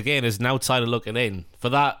expected, again, as an outsider looking in, for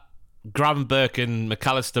that Gravenberch and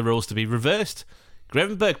McAllister roles to be reversed.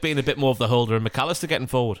 Gravenberch being a bit more of the holder and McAllister getting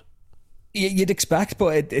forward. You'd expect,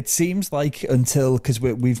 but it seems like until... Because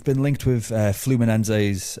we've been linked with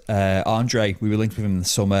Fluminense's Andre. We were linked with him in the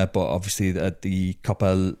summer, but obviously at the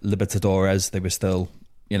Copa Libertadores, they were still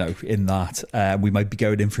in that. We might be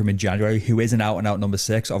going in for him in January, who is an out-and-out number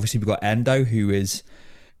 6. Obviously, we've got Endo, who is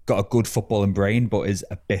got a good footballing brain, but is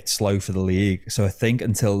a bit slow for the league. So I think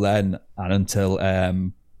until then, and until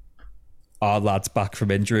our lad's back from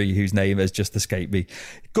injury, whose name has just escaped me.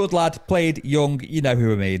 Good lad, played young, you know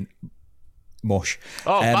who I mean. Mush.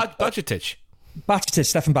 Oh, Bajcetic.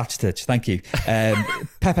 Stefan Bajcetic, thank you.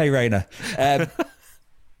 Pepe Reina.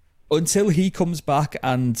 Until he comes back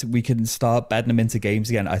and we can start bedding him into games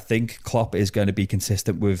again, I think Klopp is going to be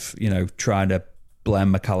consistent with, trying to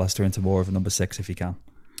blend McAllister into more of a number 6 if he can.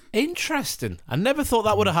 Interesting. I never thought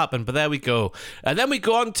that would have happened, but there we go. And then we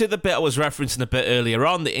go on to the bit I was referencing a bit earlier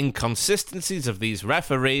on, the inconsistencies of these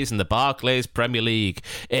referees in the Barclays Premier League.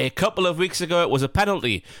 A couple of weeks ago, it was a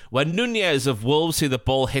penalty when Nunez of Wolves, who the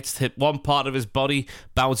ball hit one part of his body,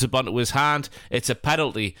 bounces up onto his hand. It's a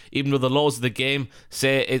penalty, even though the laws of the game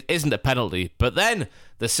say it isn't a penalty. But then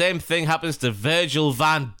the same thing happens to Virgil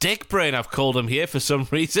van Dijk Brain, I've called him here for some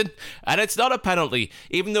reason, and it's not a penalty,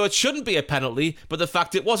 even though it shouldn't be a penalty, but the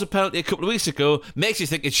fact it was a penalty a couple of weeks ago makes you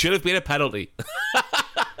think it should have been a penalty.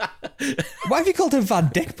 Why have you called him Van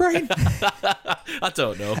Dijk Brain? I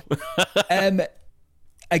don't know.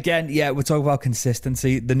 Again, yeah, we're talking about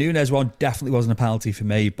consistency. The Nunez one definitely wasn't a penalty for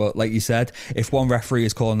me, but like you said, if one referee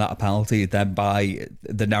is calling that a penalty, then by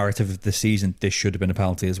the narrative of the season, this should have been a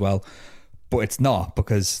penalty as well. But it's not,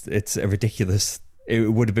 because it's a ridiculous.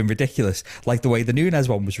 It would have been ridiculous, like the way the Nunez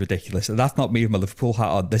one was ridiculous. And that's not me with my Liverpool hat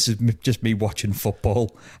on. This is just me watching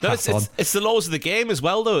football. No, it's the laws of the game as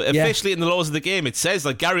well, though. Yeah. Officially, in the laws of the game, it says,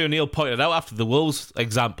 like Gary O'Neill pointed out after the Wolves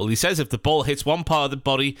example, he says if the ball hits one part of the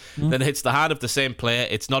body, then it hits the hand of the same player,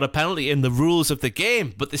 it's not a penalty in the rules of the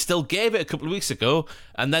game. But they still gave it a couple of weeks ago,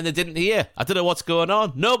 and then they didn't hear. I don't know what's going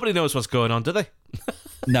on. Nobody knows what's going on, do they?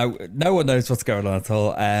 No one knows what's going on at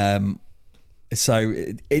all. So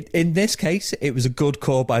in this case, it was a good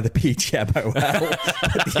call by the PGMOL.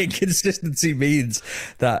 But the inconsistency means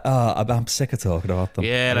that I'm sick of talking about them.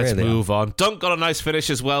 Yeah, let's move on. Dunk got a nice finish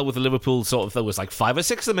as well with the Liverpool there was like 5 or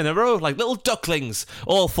 6 of them in a row, like little ducklings,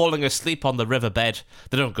 all falling asleep on the riverbed.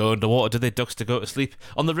 They don't go underwater, do they, ducks, to go to sleep?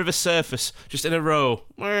 On the river surface, just in a row.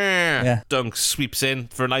 Yeah. Dunk sweeps in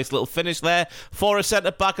for a nice little finish there for a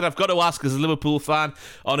centre-back. And I've got to ask, as a Liverpool fan,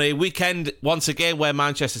 on a weekend, once again, where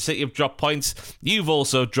Manchester City have dropped points, you've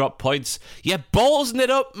also dropped points. You're ballsing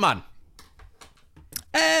it up, man.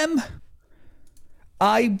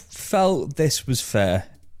 I felt this was fair.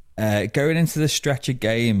 Going into the stretch of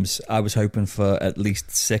games, I was hoping for at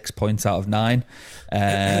least 6 points out of 9.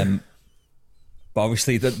 But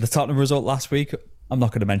obviously, the Tottenham result last week, I'm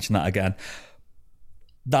not going to mention that again.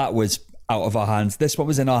 That was out of our hands. This one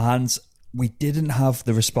was in our hands. We didn't have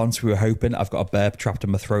the response we were hoping. I've got a burp trapped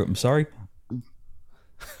in my throat. I'm sorry.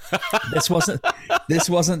 This wasn't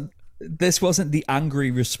the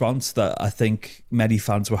angry response that I think many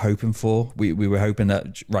fans were hoping for. We were hoping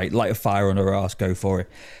that, right, light a fire on our arse, go for it.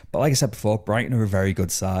 But like I said before, Brighton are a very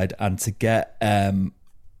good side, and to get a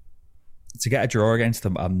draw against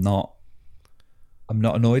them, I'm not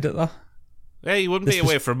annoyed at that. Yeah, you wouldn't be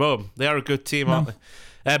away from home. They are a good team, aren't they?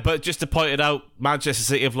 But just to point it out, Manchester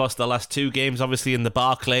City have lost their last 2 games, obviously in the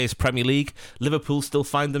Barclays Premier League. Liverpool still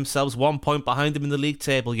find themselves 1 point behind them in the league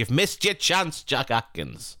table. You've missed your chance, Jack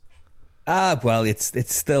Atkins. Well, it's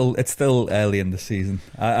still early in the season.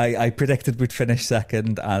 I predicted we'd finish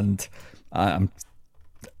second, and I've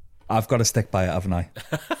got to stick by it, haven't I?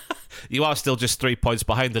 You are still just 3 points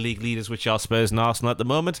behind the league leaders, which are Spurs and Arsenal at the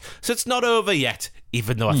moment. So it's not over yet,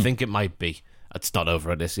 even though I think it might be. It's not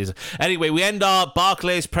over this season. Anyway, we end our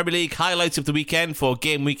Barclays Premier League highlights of the weekend for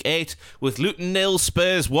game week 8 with Luton 0,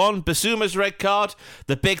 Spurs 1. Basuma's red card,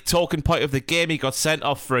 the big talking point of the game. He got sent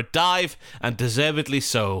off for a dive, and deservedly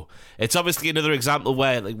so. It's obviously another example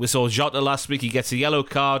where, like we saw Jota last week, he gets a yellow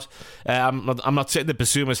card. I'm not saying that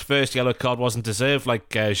Basuma's first yellow card wasn't deserved, like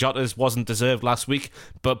Jota's wasn't deserved last week,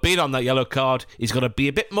 but being on that yellow card, he's got to be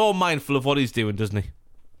a bit more mindful of what he's doing, doesn't he?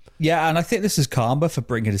 Yeah, and I think this is karma for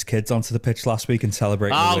bringing his kids onto the pitch last week and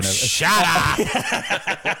celebrating. Oh, shut up!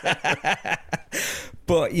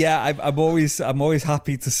 But yeah, I'm always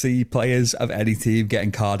happy to see players of any team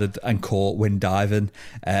getting carded and caught when diving.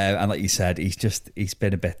 And like you said, he's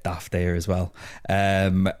been a bit daft there as well.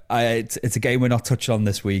 It's a game we're not touching on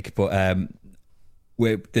this week, but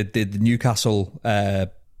the Newcastle.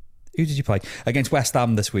 Who did you play against West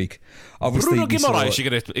Ham this week? Obviously, Bruno Guimaraes.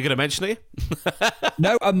 You're gonna mention it?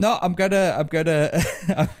 No, I'm not. I'm gonna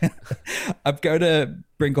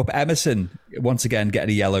bring up Emerson once again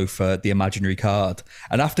getting a yellow for the imaginary card,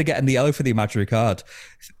 and after getting the yellow for the imaginary card,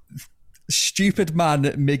 stupid man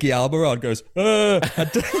Miggy Almiron goes,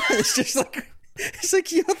 it's just like It's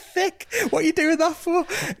like, you're thick. What are you doing that for?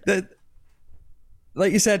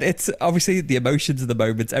 Like you said, it's obviously the emotions of the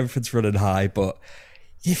moment. Everything's running high, but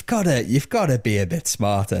you've got to be a bit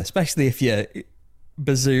smarter, especially if you're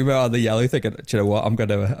Bazuma on the yellow thinking, do you know what? I'm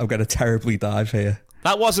gonna terribly dive here.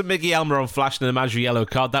 That wasn't Miggy Almiron flashing an imaginary yellow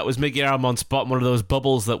card. That was Miggy Almiron spotting one of those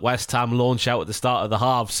bubbles that West Ham launch out at the start of the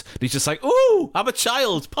halves. And he's just like, ooh, I'm a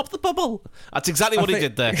child. Pop the bubble. That's exactly what he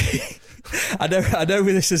did there. I know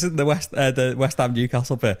this isn't the West Ham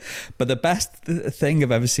Newcastle bit, but the best thing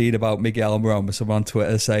I've ever seen about Miggy Almiron was someone on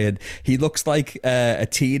Twitter saying he looks like a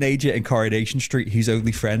teenager in Coronation Street who's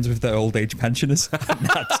only friends with the old age pensioners.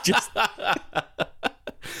 That's just...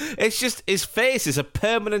 It's just his face is a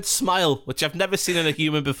permanent smile, which I've never seen in a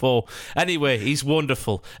human before. Anyway, he's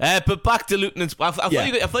wonderful. But back to Luton. I thought you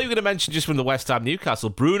were going to mention just from the West Ham Newcastle,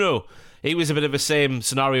 Bruno. He was a bit of the same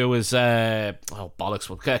scenario as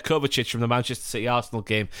Kovacic from the Manchester City Arsenal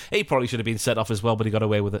game. He probably should have been sent off as well, but he got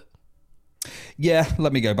away with it. Yeah,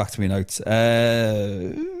 let me go back to my notes.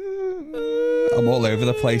 I'm all over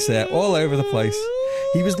the place there. All over the place.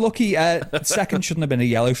 He was lucky. Second shouldn't have been a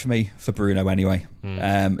yellow for me, for Bruno anyway.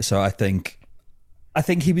 So I think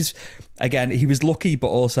he was, again, he was lucky, but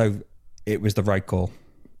also it was the right call.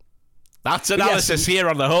 That's analysis here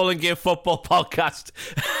on the Hole and Give Football Podcast.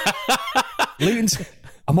 Luton's,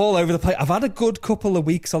 I'm all over the place. I've had a good couple of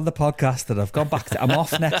weeks on the podcast that I've gone back to. I'm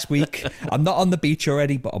off next week. I'm not on the beach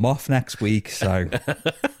already, but I'm off next week. So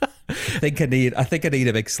I think I need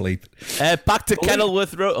a big sleep. Back to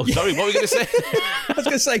Kenilworth Road. Oh, sorry, what were you going to say? I was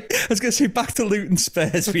going to say back to Luton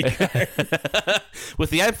Spurs. We go.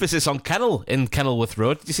 With the emphasis on Kennel in Kenilworth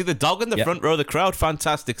Road. Did you see the dog in the front row of the crowd?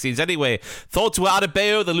 Fantastic scenes. Anyway, thoughts were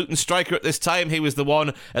Adebayo, the Luton striker at this time. He was the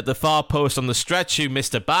one at the far post on the stretch who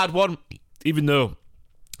missed a bad one, even though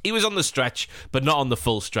he was on the stretch, but not on the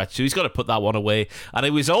full stretch, so he's got to put that one away. And it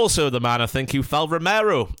was also the man, I think, who fouled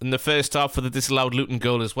Romero in the first half for the disallowed Luton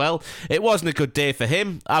goal as well. It wasn't a good day for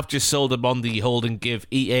him. I've just sold him on the hold and give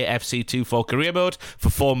EAFC24 career mode for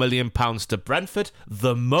 £4 million to Brentford,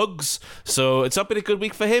 the Mugs. So it's not been a good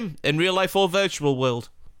week for him in real life or virtual world.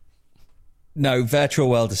 No, virtual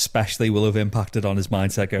world especially will have impacted on his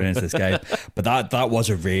mindset going into this game. But that was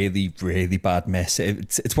a really, really bad miss.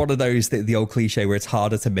 It's one of those, the old cliche where it's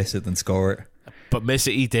harder to miss it than score it. But miss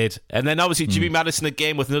it he did. And then obviously Jimmy Maddison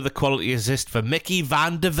again with another quality assist for Mickey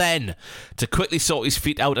van de Ven to quickly sort his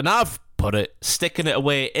feet out. And I've put it, sticking it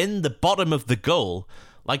away in the bottom of the goal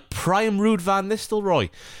like prime Ruud van Nistelrooy.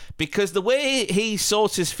 Because the way he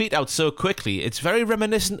sorts his feet out so quickly, it's very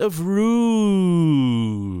reminiscent of Ruud.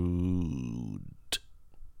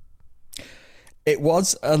 It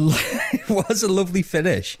was a lovely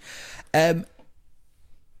finish. I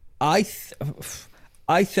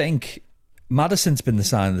think Maddison's been the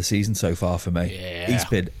sign of the season so far for me. Yeah. He's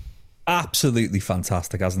been absolutely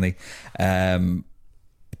fantastic, hasn't he?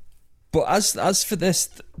 But as for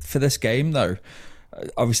this game though,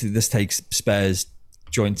 obviously this takes Spurs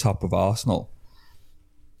joint top of Arsenal.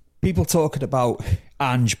 People talking about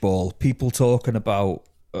Ange Ball, people talking about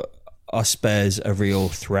are Spurs a real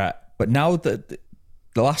threat? But now that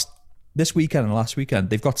this weekend and last weekend,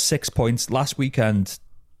 they've got 6 points. Last weekend,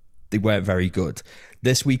 they weren't very good.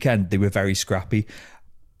 This weekend, they were very scrappy.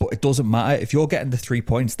 But it doesn't matter. If you're getting the 3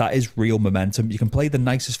 points, that is real momentum. You can play the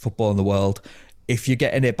nicest football in the world. If you're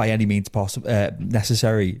getting it by any means possible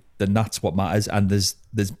necessary, then that's what matters. And there's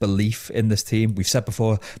belief in this team. We've said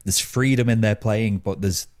before, there's freedom in their playing, but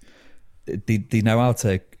they know how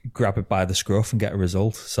to grab it by the scruff and get a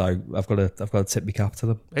result. So I've got to tip my cap to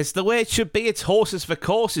them. It's the way it should be. It's horses for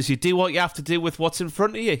courses. You do what you have to do with what's in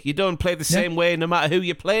front of you. You don't play the same way no matter who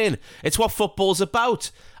you're playing. It's what football's about.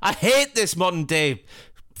 I hate this modern day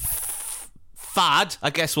fad, I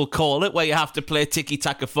guess we'll call it, where you have to play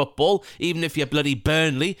tiki-taka football, even if you're bloody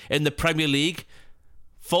Burnley in the Premier League.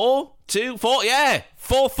 4-4, yeah.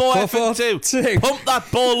 4-4-2. Pump that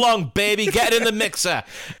ball long, baby. Get it in the mixer.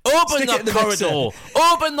 Open that corridor.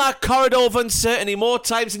 Open that corridor of uncertainty more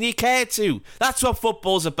times than you care to. That's what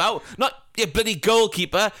football's about. Not your bloody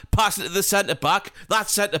goalkeeper passing it to the centre-back, that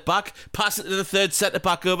centre-back passing it to the third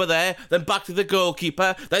centre-back over there, then back to the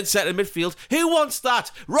goalkeeper, then centre midfield. Who wants that?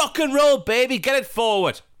 Rock and roll, baby. Get it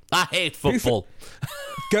forward. I hate football.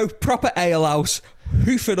 Go proper ale house.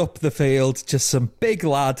 Hoof it up the field, just some big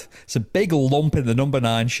lad, some big lump in the number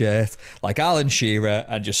 9 shirt, like Alan Shearer,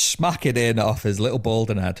 and just smack it in off his little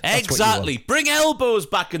balding head. That's exactly. Bring elbows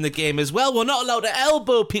back in the game as well. We're not allowed to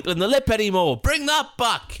elbow people in the lip anymore. Bring that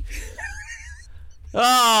back.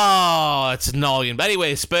 Oh, Oh, it's annoying. But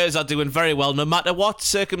anyway, Spurs are doing very well no matter what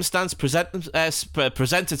circumstance presents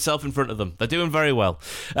itself in front of them. They're doing very well.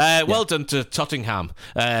 Well done to Tottenham.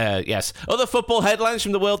 Yes. Other football headlines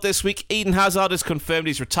from the world this week. Eden Hazard has confirmed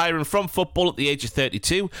he's retiring from football at the age of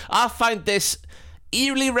 32. I find this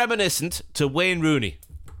eerily reminiscent to Wayne Rooney.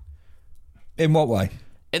 In what way?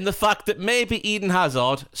 In the fact that maybe Eden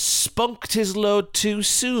Hazard spunked his load too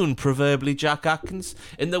soon, proverbially Jack Atkins,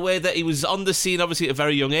 in the way that he was on the scene, obviously, at a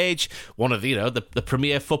very young age. One of, the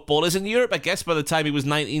premier footballers in Europe, I guess, by the time he was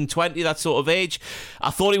 19, 20, that sort of age. I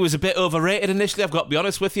thought he was a bit overrated initially, I've got to be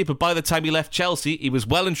honest with you, but by the time he left Chelsea, he was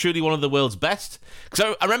well and truly one of the world's best.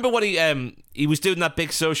 Because I remember when he was doing that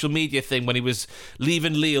big social media thing when he was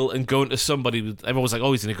leaving Lille and going to somebody. Everyone was like,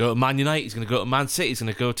 oh, he's going to go to Man United, he's going to go to Man City, he's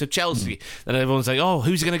going to go to Chelsea. Then everyone's like, oh,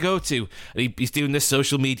 who's he going to go to? And he's doing this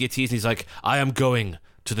social media tease and he's like, I am going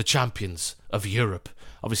to the champions of Europe.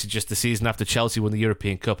 Obviously just the season after Chelsea won the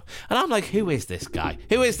European Cup. And I'm like, who is this guy?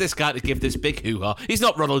 Who is this guy to give this big hoo-ha? He's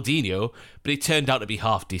not Ronaldinho, but he turned out to be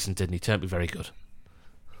half decent, didn't he? Turned out to be very good.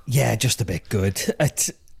 Yeah, just a bit good.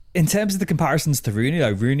 In terms of the comparisons to Rooney,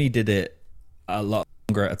 though, Rooney did it a lot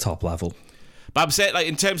longer at a top level. But I'm saying, like,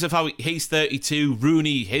 in terms of how he's 32,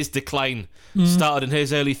 Rooney, his decline started in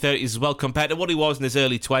his early 30s as well, compared to what he was in his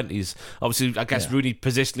early 20s. Obviously, I guess Rooney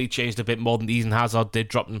positionally changed a bit more than Eden Hazard did,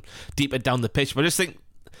 dropping deeper down the pitch. But I just think,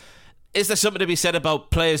 is there something to be said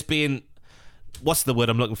about players being, what's the word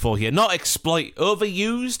I'm looking for here? Not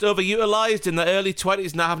overutilised in the early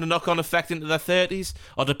 20s, now having a knock-on effect into their 30s?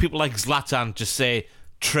 Or do people like Zlatan just say,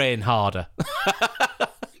 train harder?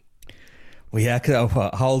 Well, yeah,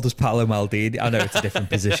 how old was Paolo Maldini? I know it's a different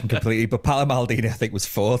position completely, but Paolo Maldini, I think, was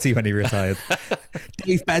 40 when he retired.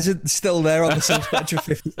 Dave Beasant's still there on the suspension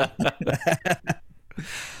for 50.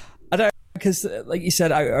 I don't, because, like you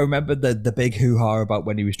said, I remember the big hoo-ha about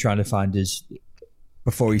when he was trying to find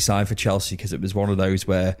before he signed for Chelsea, because it was one of those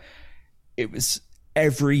where it was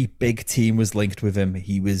every big team was linked with him.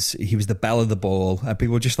 He was the belle of the ball, and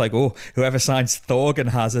people were just like, oh, whoever signs Thorgan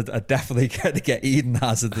Hazard are definitely going to get Eden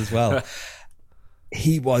Hazard as well.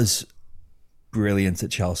 He was brilliant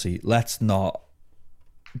at Chelsea. Let's not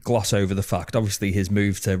gloss over the fact. Obviously, his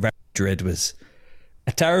move to Real Madrid was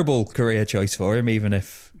a terrible career choice for him, even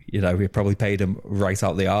if, we probably paid him right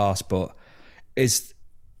out the arse. But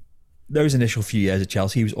those initial few years at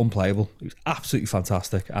Chelsea, he was unplayable. He was absolutely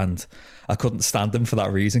fantastic, and I couldn't stand him for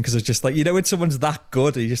that reason, because it's just like, when someone's that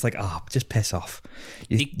good, you're just like, just piss off.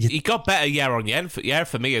 He got better year on year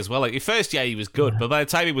for me as well. Like, the first year he was good, but by the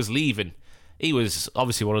time he was leaving, he was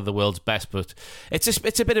obviously one of the world's best. But it's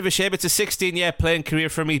a bit of a shame. It's a 16-year playing career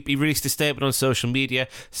for him. He released a statement on social media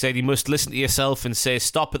saying you must listen to yourself and say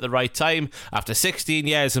stop at the right time. After 16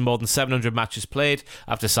 years and more than 700 matches played,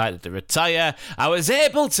 I've decided to retire. I was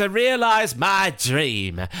able to realise my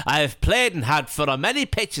dream. I have played and had fun on many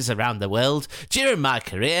pitches around the world. During my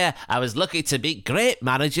career, I was lucky to meet great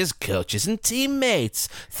managers, coaches and teammates.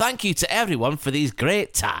 Thank you to everyone for these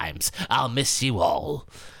great times. I'll miss you all.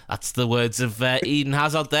 That's the words of Eden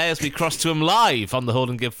Hazard there as we cross to him live on the Hold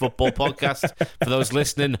and Give Football podcast. For those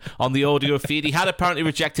listening on the audio feed, he had apparently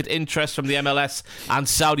rejected interest from the MLS and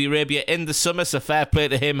Saudi Arabia in the summer, so fair play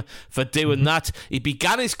to him for doing that. He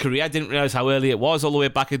began his career, I didn't realise how early it was, all the way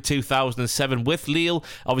back in 2007 with Lille.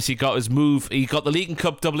 Obviously got his move, he got the League and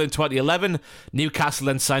Cup double in 2011. Newcastle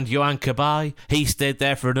then signed Yohan Cabaye. He stayed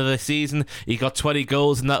there for another season. He got 20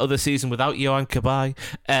 goals in that other season without Yohan Cabaye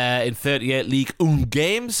in 38 League 1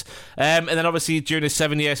 games. And then obviously during his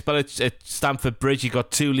 7-year spell at Stamford Bridge, he got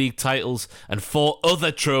 2 league titles and 4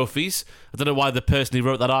 other trophies. I don't know why the person who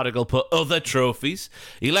wrote that article put other trophies.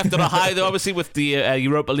 He left on a high, though, obviously, with the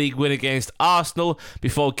Europa League win against Arsenal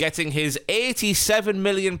before getting his £87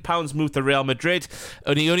 million move to Real Madrid.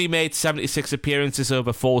 And he only made 76 appearances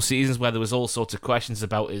over 4 seasons, where there was all sorts of questions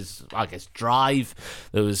about his, drive.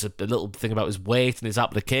 There was a little thing about his weight and his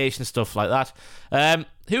application, stuff like that.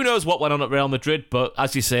 Who knows what went on at Real Madrid, but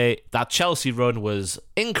as you say, that Chelsea run was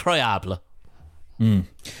incroyable.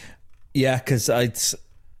 Yeah, because it's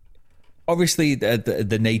obviously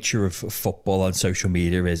the nature of football on social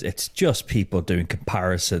media is it's just people doing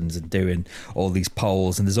comparisons and doing all these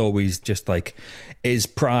polls, and there's always just like, is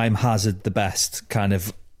Prime Hazard the best kind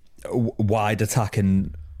of wide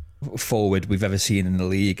attacking forward we've ever seen in the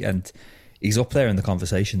league? And he's up there in the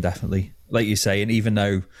conversation, definitely, like you say. And even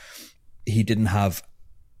though he didn't have,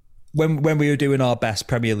 when we were doing our best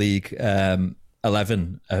Premier League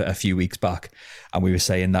 11 a few weeks back, and we were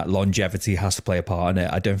saying that longevity has to play a part in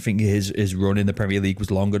it, I don't think his run in the Premier League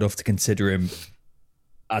was long enough to consider him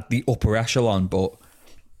at the upper echelon, but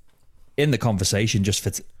in the conversation just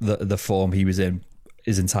for the form he was in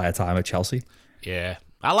his entire time at Chelsea. Yeah.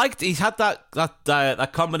 I liked he's had that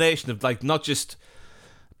combination of like not just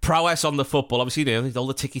prowess on the football, obviously, you know, all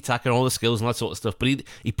the tiki-taka and all the skills and that sort of stuff, but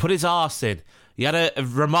he put his arse in. He had a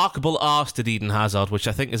remarkable arse to Eden Hazard, which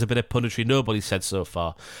I think is a bit of punditry nobody said so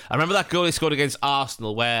far. I remember that goal he scored against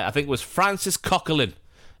Arsenal where I think it was Francis Coquelin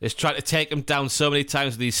is trying to take him down so many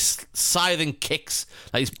times with these scything kicks,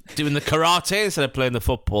 like he's doing the karate instead of playing the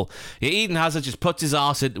football. Yeah, Eden Hazard just puts his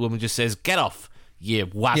arse into him and just says, "Get off, you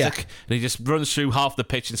wazzock." Yeah. And he just runs through half the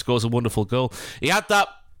pitch and scores a wonderful goal. He had that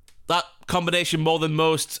combination more than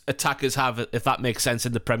most attackers have, if that makes sense,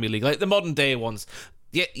 in the Premier League. Like the modern day ones.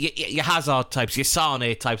 Your Hazard types, your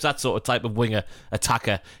Sane types, that sort of type of winger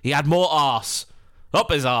attacker. He had more arse.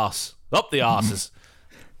 Up his arse. Up the arses.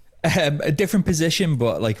 A different position,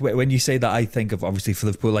 but like when you say that, I think of obviously for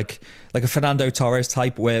Liverpool, like a Fernando Torres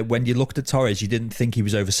type, where when you looked at Torres, you didn't think he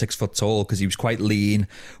was over 6 foot tall because he was quite lean,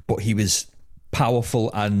 but he was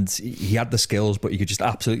powerful and he had the skills, but you could just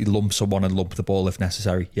absolutely lump someone and lump the ball if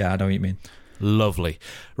necessary. Yeah, I know what you mean. Lovely.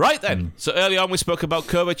 Right then, so early on we spoke about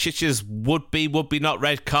Kovacic's would-be not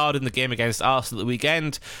red card in the game against Arsenal at the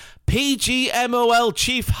weekend. PGMOL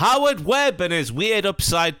chief Howard Webb and his weird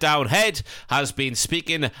upside-down head has been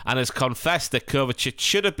speaking and has confessed that Kovacic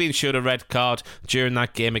should have been shown a red card during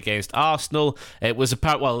that game against Arsenal. It was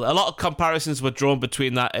a lot of comparisons were drawn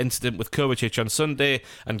between that incident with Kovacic on Sunday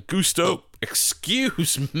and Gusto.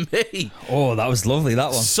 Excuse me. Oh, that was lovely,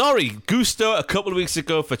 that one. Sorry, Gusto a couple of weeks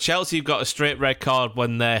ago for Chelsea got a straight red card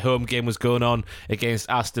when their home game was going on against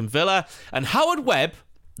Aston Villa. And Howard Webb,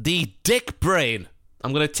 the dick brain,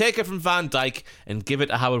 I'm going to take it from Van Dijk and give it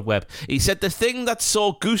to Howard Webb. He said the thing that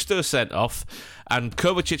saw Gusto sent off and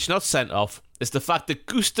Kovacic not sent off is the fact that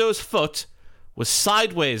Gusto's foot was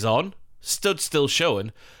sideways on, stood still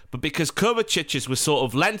showing, but because Kovacic's was sort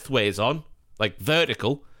of lengthways on, like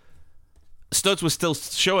vertical, studs was still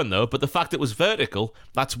showing though, but the fact it was vertical,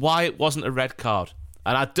 that's why it wasn't a red card.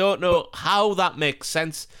 And I don't know how that makes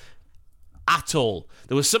sense at all.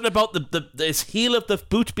 There was something about this heel of the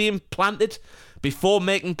boot being planted before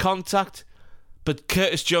making contact, but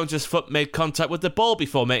Curtis Jones's foot made contact with the ball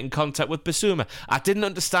before making contact with Bissouma. I didn't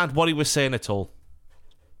understand what he was saying at all.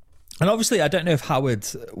 And obviously, I don't know if Howard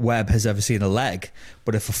Webb has ever seen a leg,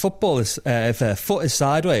 but if if a foot is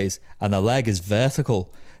sideways and the leg is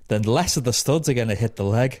vertical, then less of the studs are going to hit the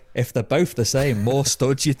leg. If they're both the same, more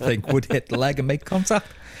studs you'd think would hit the leg and make contact.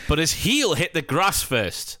 But his heel hit the grass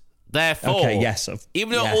first. Therefore, okay, yes,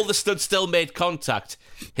 even though all the studs still made contact,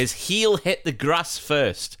 his heel hit the grass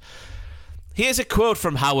first. Here's a quote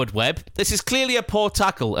from Howard Webb. "This is clearly a poor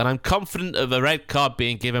tackle, and I'm confident of a red card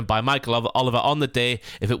being given by Michael Oliver on the day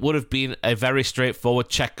if it would have been a very straightforward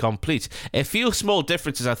check complete. A few small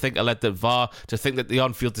differences, I think, led the VAR to think that the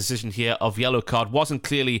on-field decision here of yellow card wasn't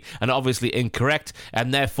clearly and obviously incorrect,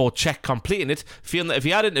 and therefore check completing it, feeling that if he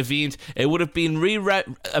had intervened, it would have been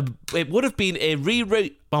a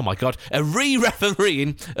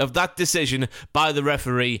re-refereeing of that decision by the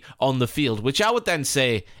referee on the field," which I would then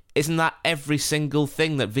say, isn't that every single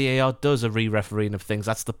thing that VAR does, a re-refereeing of things?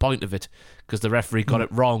 That's the point of it, because the referee got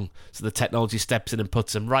it wrong, so the technology steps in and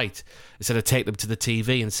puts them right, instead of taking them to the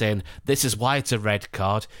TV and saying, "This is why it's a red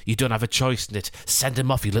card. You don't have a choice in it. Send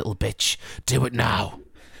him off, you little bitch. Do it now."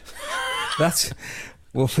 That's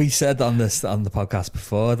what we said on the podcast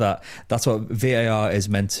before, that's what VAR is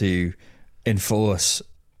meant to enforce.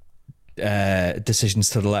 Decisions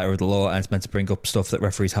to the letter of the law, and it's meant to bring up stuff that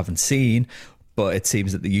referees haven't seen. But it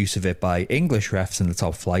seems that the use of it by English refs in the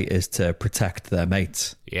top flight is to protect their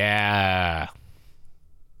mates. Yeah.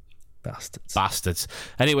 Bastards.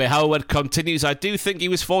 Anyway, Howard continues. "I do think he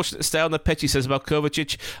was fortunate to stay on the pitch," he says about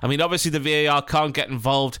Kovacic. I mean, obviously the VAR can't get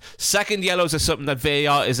involved. Second yellows are something that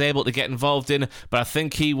VAR is able to get involved in, but I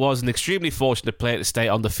think he was an extremely fortunate player to stay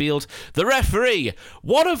on the field. The referee,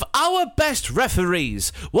 one of our best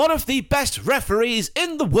referees, one of the best referees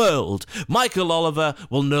in the world, Michael Oliver,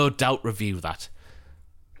 will no doubt review that.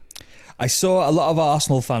 I saw a lot of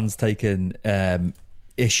Arsenal fans taking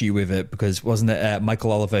issue with it because wasn't it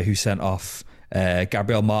Michael Oliver who sent off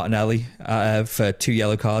Gabriel Martinelli for 2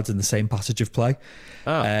 yellow cards in the same passage of play?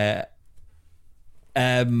 Oh.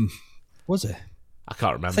 Was it? I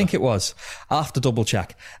can't remember. I think it was. I'll have to double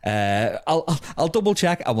check. I'll double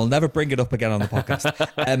check and we'll never bring it up again on the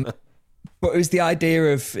podcast. But it was the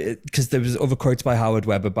idea of, because there was other quotes by Howard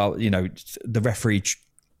Webb about, the referee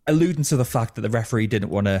alluding to the fact that the referee didn't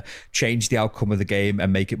want to change the outcome of the game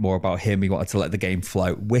and make it more about him. He wanted to let the game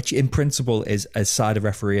flow, which in principle is a side of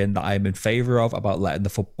refereeing that I'm in favour of, about letting the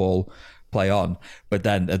football play on. But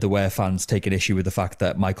then there were fans taking issue with the fact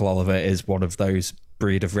that Michael Oliver is one of those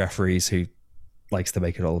breed of referees who likes to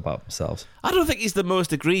make it all about themselves. I don't think he's the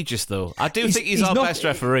most egregious, though. I do think he's our best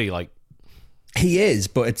referee. Like, he is,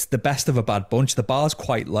 but it's the best of a bad bunch. The bar's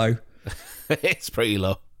quite low. It's pretty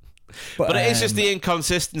low. But it is just the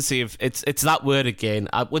inconsistency of it's that word again.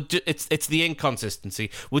 It's the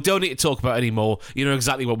inconsistency. We don't need to talk about it anymore. You know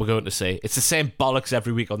exactly what we're going to say. It's the same bollocks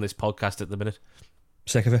every week on this podcast at the minute.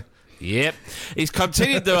 Sick of it. Yep. He's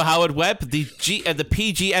continued, though. Howard Webb, the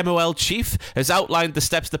PGMOL chief, has outlined the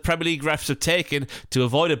steps the Premier League refs have taken to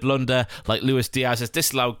avoid a blunder like Luis Diaz's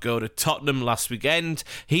disallowed goal to Tottenham last weekend.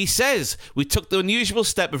 He says, "We took the unusual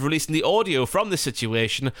step of releasing the audio from this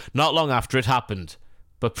situation not long after it happened."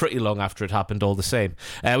 But pretty long after it happened all the same.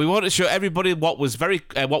 We wanted to show everybody what was very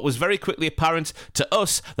quickly apparent to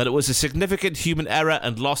us, that it was a significant human error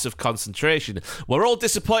and loss of concentration. We're all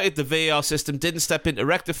disappointed the VAR system didn't step in to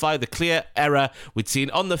rectify the clear error we'd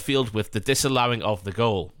seen on the field with the disallowing of the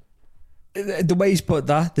goal. The way he's put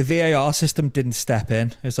that, the VAR system didn't step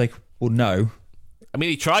in. It's like, well, no. I mean,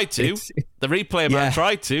 he tried to. The replay man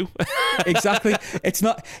tried to. Exactly. It's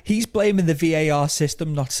not. He's blaming the VAR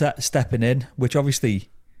system not stepping in, which obviously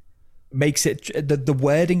makes it. The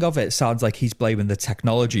wording of it sounds like he's blaming the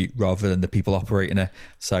technology rather than the people operating it.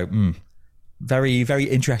 So, very, very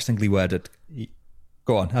interestingly worded.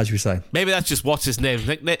 Go on, as you were saying. Maybe that's just what's his name.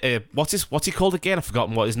 What's he called again? I've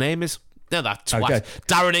forgotten what his name is. No, that twat. Okay.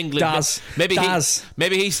 Darren England. Daz. Maybe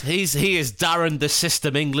he is Darren the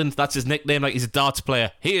System England. That's his nickname, like he's a darts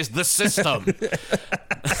player. He is the system.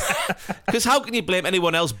 Because how can you blame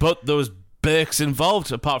anyone else but those Burks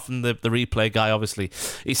involved, apart from the replay guy, obviously.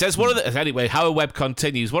 He says, anyway, Howard Webb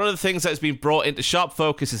continues, one of the things that has been brought into sharp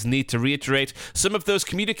focus is the need to reiterate some of those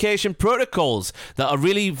communication protocols that are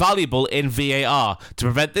really valuable in VAR to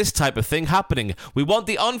prevent this type of thing happening. We want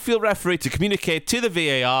the on-field referee to communicate to the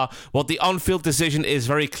VAR what the on-field decision is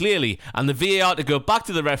very clearly, and the VAR to go back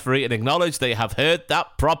to the referee and acknowledge they have heard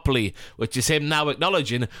that properly, which is him now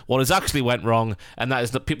acknowledging what has actually went wrong, and that is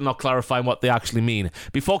that people not clarifying what they actually mean.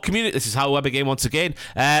 This is how Webb again, once again.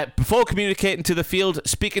 Before communicating to the field,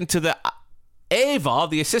 speaking to the AVAR,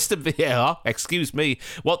 the assistant VAR,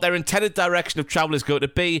 what their intended direction of travel is going to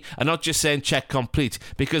be, and not just saying check complete.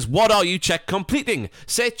 Because what are you check completing?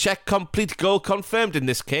 Say check complete, goal confirmed in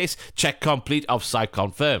this case, check complete, offside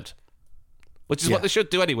confirmed. Which is what they should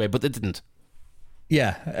do anyway, but they didn't.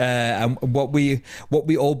 Yeah, and what we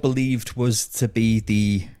all believed was to be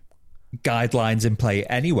the guidelines in play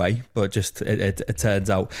anyway, but just it turns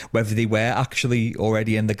out whether they were actually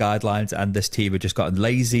already in the guidelines and this team had just gotten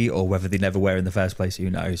lazy, or whether they never were in the first place, who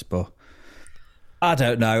knows. But I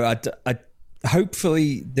don't know. I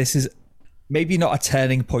hopefully this is maybe not a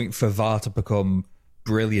turning point for VAR to become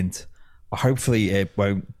brilliant, but hopefully it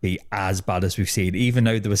won't be as bad as we've seen, even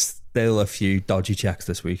though there was still a few dodgy checks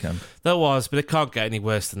this weekend. There was, but it can't get any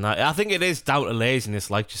worse than that. I think it is down to laziness,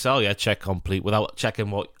 like just, check complete, without checking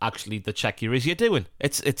what actually the check you're doing.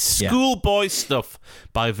 It's schoolboy stuff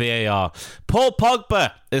by VAR. Paul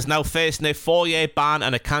Pogba is now facing a 4-year ban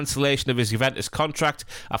and a cancellation of his Juventus contract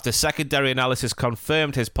after secondary analysis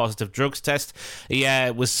confirmed his positive drugs test. He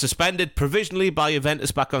was suspended provisionally by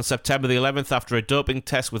Juventus back on September the 11th after a doping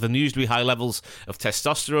test with unusually high levels of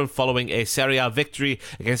testosterone following a Serie A victory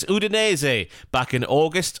against Udinese back in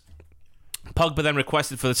August. Pogba then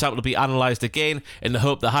requested for the sample to be analysed again in the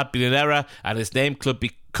hope there had been an error and his name could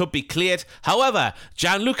be cleared. However,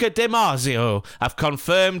 Gianluca Di Marzio have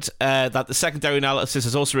confirmed that the secondary analysis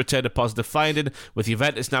has also returned a positive finding, with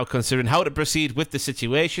Juventus now considering how to proceed with the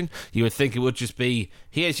situation. You would think it would just be,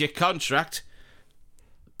 here's your contract,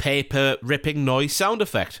 paper ripping noise sound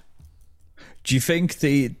effect. Do you think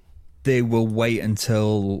they will wait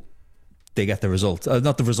until they get the results?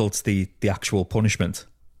 Not the results, the actual punishment.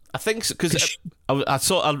 I think so, because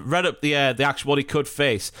I read up the actual what he could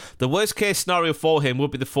face. The worst case scenario for him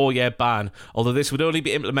would be the 4-year ban, although this would only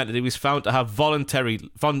be implemented if he was found to have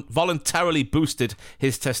voluntarily boosted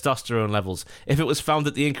his testosterone levels. If it was found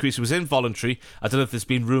that the increase was involuntary, I don't know if there's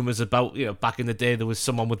been rumours about, back in the day there was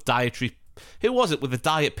someone with dietary... Who was it with the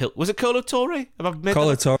diet pill? Was it Colo Torre?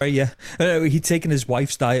 Colo Torre, yeah. He'd taken his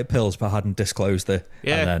wife's diet pills but hadn't disclosed it.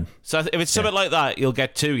 Yeah. And then, so if it's something like that, you'll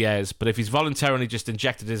get 2 years. But if he's voluntarily just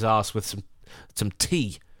injected his arse with some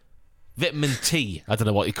tea, vitamin T, I don't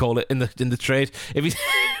know what you call it in the trade. If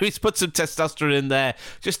he's put some testosterone in there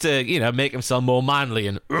just to make himself more manly,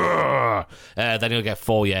 and then he'll get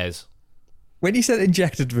 4 years. When you said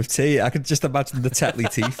injected with tea, I could just imagine the Tetley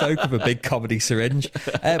tea folk with a big comedy syringe.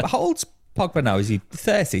 How old's Pogba now? Is he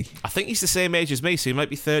 30? I think he's the same age as me, so he might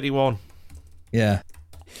be 31. Yeah.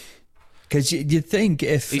 Because you'd think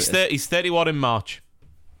if... He's 31 in March.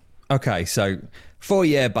 Okay, so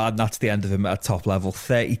 4-year ban, that's the end of him at a top level.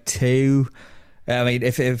 32, I mean,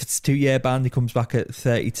 if it's 2-year ban, he comes back at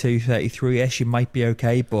 32, 33-ish, he might be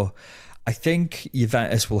okay. But I think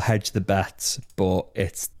Juventus will hedge the bets, but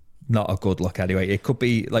it's not a good look anyway. It could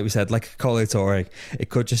be, like we said, like Colo Torre, it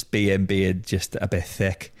could just be him being just a bit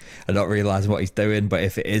thick and not realising what he's doing. But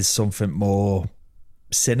if it is something more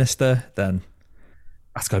sinister, then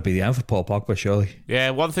that's got to be the end for Paul Pogba, surely. Yeah,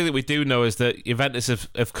 one thing that we do know is that Juventus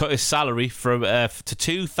have cut his salary from to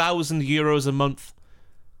 €2,000 a month.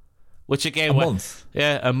 Which again, a month?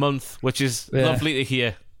 Yeah, a month, which is lovely to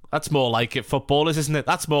hear. That's more like it, footballers, isn't it?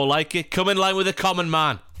 That's more like it. Come in line with a common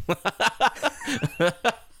man.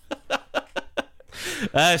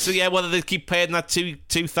 So yeah, whether they keep paying that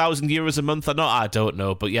 €2,000 a month or not, I don't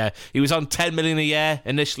know. But yeah, he was on 10 million a year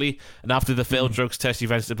initially, and after the failed drugs test,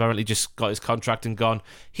 Juventus apparently just got his contract and gone.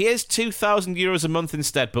 Here's €2,000 a month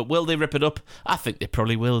instead. But will they rip it up? I think they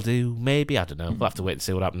probably will do. Maybe, I don't know. We'll have to wait and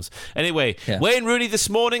see what happens. Anyway, Wayne Rooney this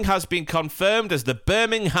morning has been confirmed as the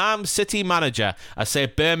Birmingham City manager. I say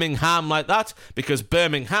Birmingham like that because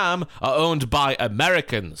Birmingham are owned by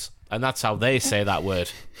Americans. And that's how they say that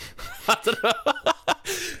word. I don't know.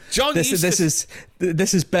 John this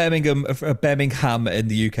is Birmingham in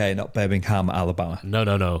the UK, not Birmingham, Alabama.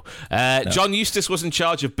 No. John Eustace was in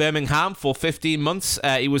charge of Birmingham for 15 months.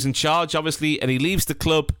 He was in charge, obviously, and he leaves the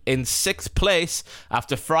club in 6th place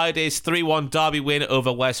after Friday's 3-1 derby win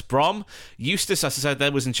over West Brom. Eustace, as I said,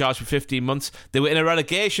 then was in charge for 15 months. They were in a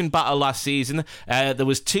relegation battle last season. There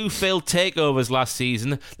was 2 failed takeovers last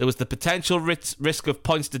season. There was the potential risk of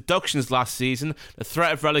points deductions last season. The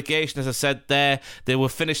threat of relegation, as I said there. They were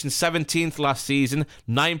finishing 17th last season,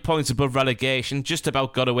 9 points above relegation, just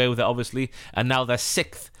about got away with it, obviously, and now they're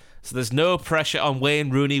 6th. So there's no pressure on Wayne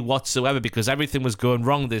Rooney whatsoever because everything was going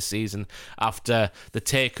wrong this season after the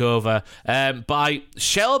takeover by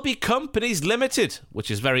Shelby Companies Limited, which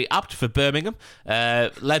is very apt for Birmingham,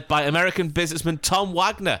 led by American businessman Tom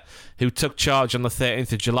Wagner, who took charge on the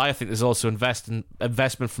 13th of July. I think there's also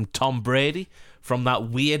investment from Tom Brady, from that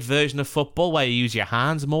weird version of football where you use your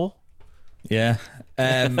hands more. Yeah.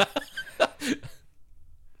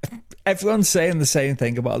 Everyone's saying the same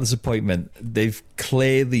thing about this appointment. They've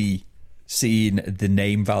clearly seen the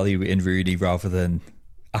name value in Rooney rather than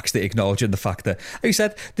actually acknowledging the fact that, like you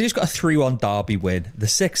said, they just got a 3-1 derby win, the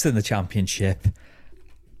 6th in the championship.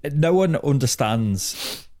 No one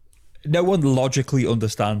logically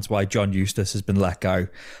understands why John Eustace has been let go.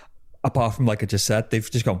 Apart from, like I just said, they've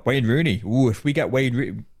just gone, Wayne Rooney. Ooh, if we get Wayne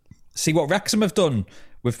Rooney, see what Wrexham have done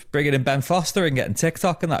with bringing in Ben Foster and getting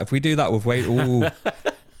TikTok and that. If we do that with Wayne, ooh.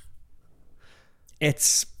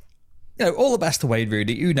 It's, all the best to Wayne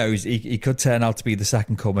Rooney. Who knows? He could turn out to be the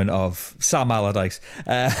second coming of Sam Allardyce.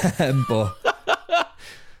 But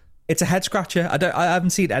it's a head scratcher. I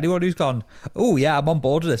haven't seen anyone who's gone, oh yeah, I'm on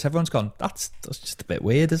board with this. Everyone's gone, that's just a bit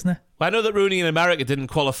weird, isn't it? Well, I know that Rooney in America didn't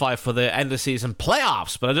qualify for the end of season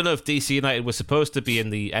playoffs, but I don't know if DC United was supposed to be in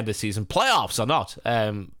the end of season playoffs or not.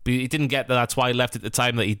 But he didn't get that. That's why he left at the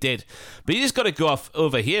time that he did. But you just got to go off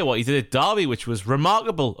over here what he did at Derby, which was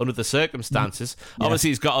remarkable under the circumstances. Yeah. Obviously,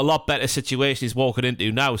 he's got a lot better situation he's walking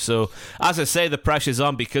into now. So, as I say, the pressure's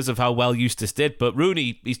on because of how well Eustace did. But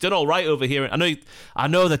Rooney, he's done all right over here. I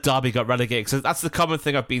know that Derby got relegated, because that's the common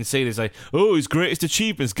thing I've been seeing is like, oh, his greatest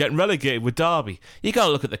achievements getting relegated with Derby. You got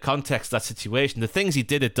to look at the context of that situation. The things he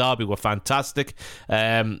did at Derby were fantastic.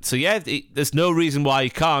 So yeah, there's no reason why he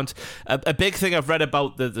can't. A big thing I've read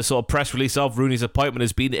about the sort of press release of Rooney's appointment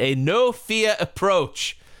has been a no-fear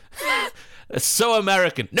approach. It's so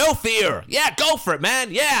American. No fear. Yeah, go for it,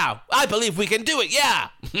 man. Yeah, I believe we can do it. Yeah.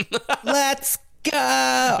 Let's go.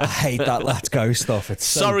 I hate that let's go stuff. It's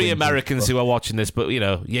sorry, Americans who are watching this, but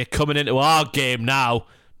you're coming into our game now.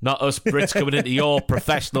 Not us Brits coming into your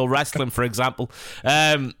professional wrestling, for example.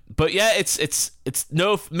 But yeah, it's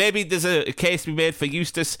no. Maybe there's a case to be made for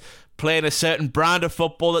Eustace playing a certain brand of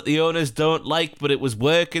football that the owners don't like, but it was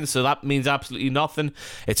working, so that means absolutely nothing.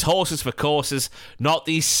 It's horses for courses, not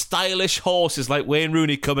these stylish horses like Wayne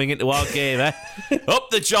Rooney coming into our game, eh? Up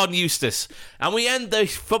the John Eustace. And we end the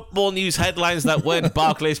football news headlines that weren't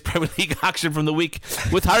Barclays Premier League action from the week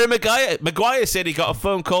with Harry Maguire. Maguire said he got a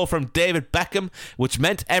phone call from David Beckham, which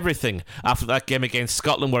meant everything after that game against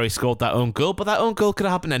Scotland where he scored that own goal, but that own goal could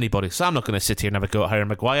have happened to anybody, so I'm not going to sit here and have a go at Harry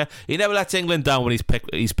Maguire. He never lets England down when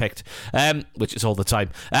he's picked. Which is all the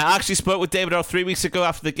time. I actually spoke with David 3 weeks ago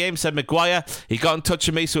after the game, said Maguire, he got in touch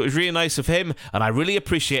with me, so it was really nice of him, and I really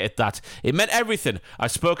appreciated that. It meant everything.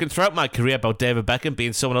 I've spoken throughout my career about David Beckham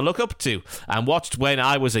being someone I look up to, and watched when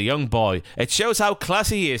I was a young boy. It shows how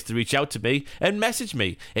classy he is to reach out to me and message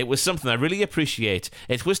me. It was something I really appreciate.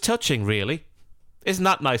 It was touching, really. Isn't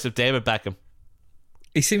that nice of David Beckham?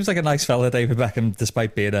 He seems like a nice fella, David Beckham,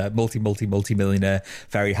 despite being a multi-millionaire,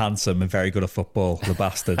 very handsome and very good at football, the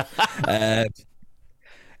bastard.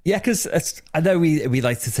 Yeah, because I know we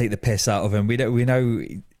like to take the piss out of him. We know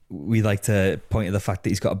we like to point at the fact that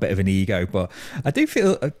he's got a bit of an ego, but I do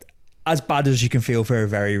feel, as bad as you can feel for a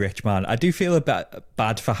very rich man, I do feel a bit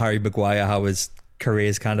bad for Harry Maguire, how his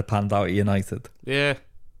career's kind of panned out at United. Yeah.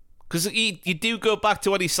 Because you do go back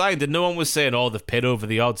to when he signed and no one was saying, oh, they've paid over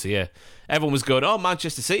the odds here. Everyone was going, oh,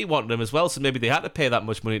 Manchester City wanted him as well, so maybe they had to pay that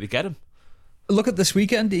much money to get him. Look at this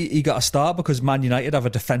weekend, he got a start because Man United have a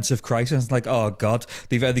defensive crisis. It's like, oh God,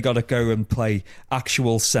 they've only got to go and play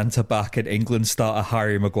actual centre-back in England starter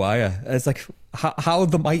Harry Maguire. It's like, how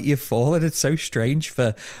the mighty have fallen. It's so strange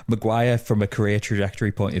for Maguire from a career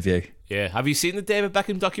trajectory point of view. Yeah. Have you seen the David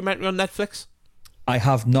Beckham documentary on Netflix? I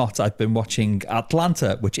have not. I've been watching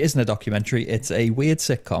Atlanta, which isn't a documentary. It's a weird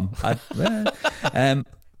sitcom.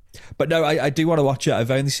 But no, I do want to watch it.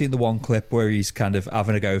 I've only seen the one clip where he's kind of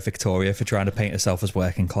having a go at Victoria for trying to paint herself as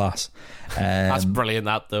working class. That's brilliant,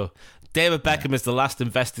 that, though. David Beckham is the last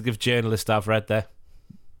investigative journalist I've read there.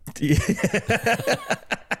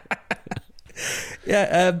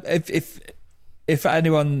 Yeah, if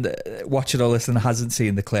anyone watching or listening hasn't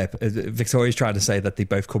seen the clip, Victoria's trying to say that they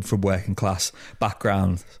both come from working class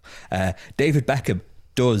backgrounds. David Beckham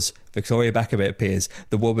does. Victoria Beckham, it appears,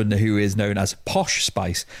 the woman who is known as Posh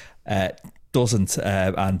Spice, doesn't.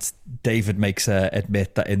 And David makes her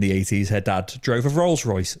admit that in the 80s her dad drove a Rolls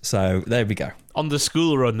Royce. So there we go. On the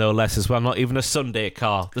school run, no less, as well. Not even a Sunday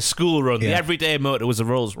car. The school run, the everyday motor was a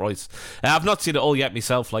Rolls Royce. I've not seen it all yet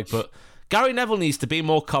myself, but Gary Neville needs to be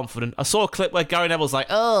more confident. I saw a clip where Gary Neville's like,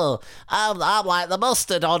 "Oh, I'm like the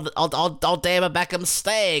mustard on David Beckham's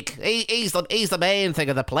steak. He's the main thing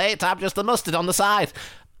of the plate. I'm just the mustard on the side."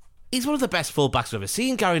 He's one of the best fullbacks I've ever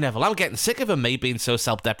seen, Gary Neville. I'm getting sick of him, me being so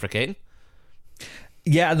self-deprecating.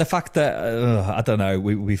 Yeah, and the fact that I don't know,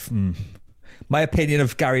 we've. My opinion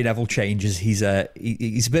of Gary Neville changes. He's a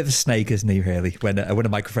bit of a snake, isn't he? Really, when a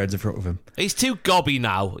microphone's in front of him, he's too gobby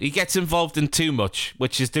now. He gets involved in too much,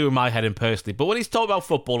 which is doing my head in personally. But when he's talking about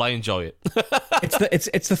football, I enjoy it.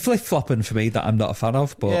 it's the flip flopping for me that I'm not a fan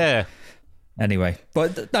of. But yeah. Anyway,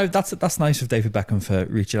 but no, that's nice of David Beckham for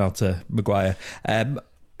reaching out to Maguire.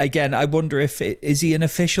 Again, I wonder is he an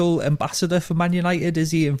official ambassador for Man United? Is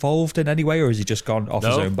he involved in any way, or has he just gone off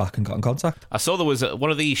his own back and got in contact? I saw there was one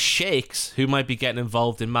of these sheikhs who might be getting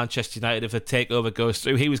involved in Manchester United if a takeover goes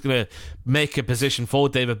through. He was going to make a position for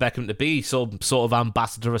David Beckham to be some sort of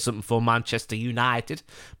ambassador or something for Manchester United,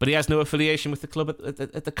 but he has no affiliation with the club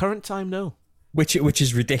at the current time, no. Which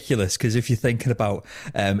is ridiculous, because if you're thinking about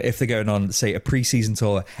if they're going on, say, a pre-season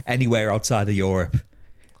tour anywhere outside of Europe,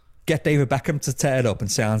 get David Beckham to turn up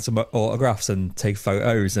and sign some autographs and take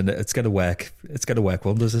photos, and it's going to work. It's going to work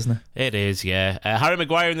wonders, isn't it? It is, yeah. Harry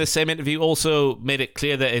Maguire in the same interview also made it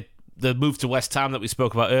clear that the move to West Ham that we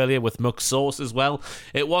spoke about earlier with Muck's Sauce as well,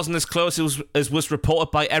 it wasn't as close as was reported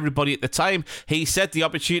by everybody at the time. He said the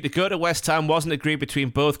opportunity to go to West Ham wasn't agreed between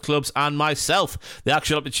both clubs and myself. The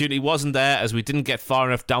actual opportunity wasn't there as we didn't get far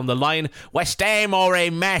enough down the line. West Ham are a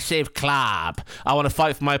massive club. I want to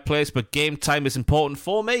fight for my place, but game time is important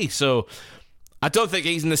for me. So I don't think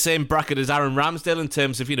he's in the same bracket as Aaron Ramsdale in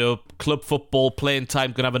terms of, club football playing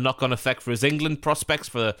time going to have a knock-on effect for his England prospects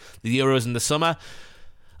for the Euros in the summer.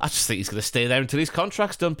 I just think he's going to stay there until his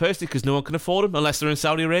contract's done, personally, because no one can afford him unless they're in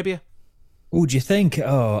Saudi Arabia. Oh, do you think?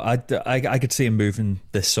 Oh, I could see him moving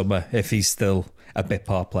this summer if he's still a bit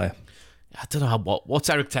part player. I don't know what's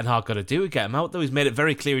Eric Ten Hag got to do to get him out, though. He's made it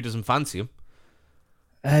very clear he doesn't fancy him.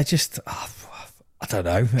 I don't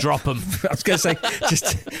know. Drop him. I was going to say,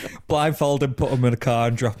 just blindfold him, put him in a car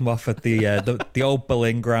and drop him off at the old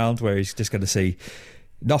Berlin ground where he's just going to see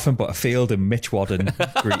nothing but a field and Mitch Wadden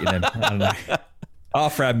greeting him. I don't know. Our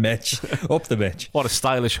friend Mitch. Up the Mitch. What a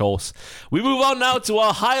stylish horse. We move on now to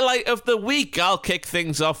our highlight of the week. I'll kick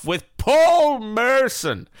things off with Paul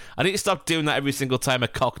Merson. I need to stop doing that every single time a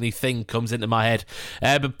Cockney thing comes into my head.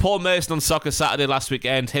 But Paul Merson on Soccer Saturday last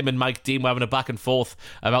weekend, him and Mike Dean were having a back and forth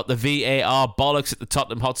about the VAR bollocks at the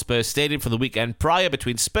Tottenham Hotspur Stadium for the weekend prior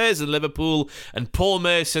between Spurs and Liverpool, and Paul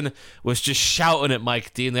Merson was just shouting at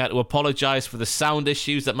Mike Dean. They had to apologise for the sound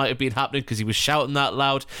issues that might have been happening because he was shouting that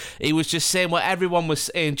loud. He was just saying what everyone was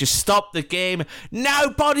saying, just stop the game.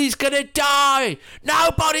 Nobody's going to die.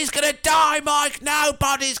 Nobody's going to die, Mike.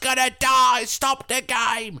 Nobody's going to die, stop the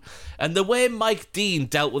game. And the way Mike Dean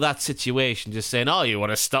dealt with that situation, just saying, oh, you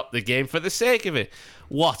want to stop the game for the sake of it.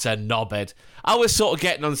 What a knobhead. I was sort of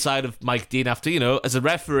getting on the side of Mike Dean after, as a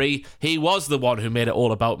referee, he was the one who made it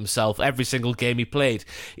all about himself every single game he played.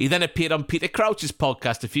 He then appeared on Peter Crouch's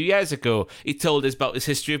podcast a few years ago. He told us about his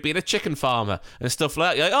history of being a chicken farmer and stuff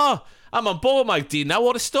like that. You're like, oh, I'm on board with Mike Dean now,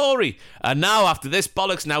 what a story. And now, after this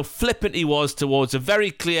bollocks, now flippant he was towards a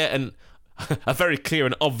very clear and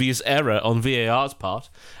obvious error on VAR's part.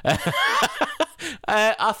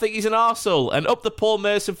 I think he's an arsehole. And up the Paul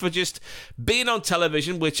Merson for just being on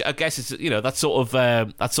television, which I guess is, that sort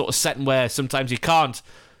of setting where sometimes you can't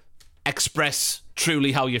express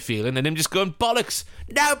truly how you're feeling, and him just going, bollocks,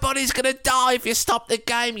 nobody's going to die if you stop the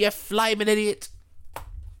game, you flaming idiot.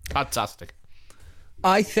 Fantastic.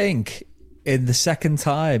 I think in the second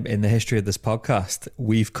time in the history of this podcast,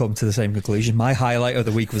 we've come to the same conclusion. My highlight of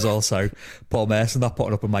the week was also Paul Merson not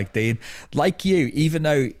putting up with Mike Dean. Like you, even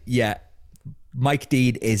though, Mike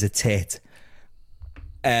Dean is a tit,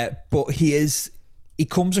 but he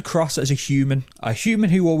comes across as a human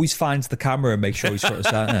who always finds the camera and makes sure he's front and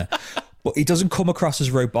center. But he doesn't come across as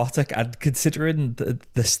robotic. And considering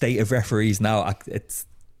the state of referees now, I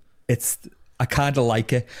kind of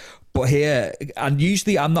like it. But here, and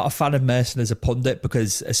usually I'm not a fan of Merson as a pundit,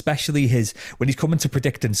 because especially when he's coming to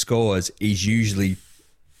predicting scores, he's usually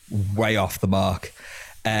way off the mark.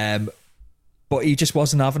 But he just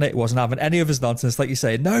wasn't having it. He wasn't having any of his nonsense. Like you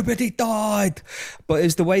say, nobody died. But it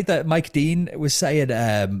was the way that Mike Dean was saying,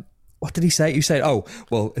 what did he say? He said, oh,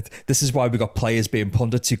 well, this is why we got players being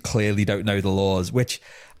pundits who clearly don't know the laws, which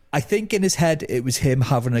I think in his head, it was him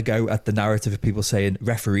having a go at the narrative of people saying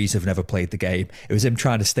referees have never played the game. It was him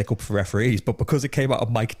trying to stick up for referees. But because it came out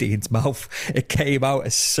of Mike Dean's mouth, it came out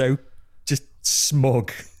as so just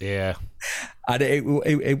smug. Yeah. And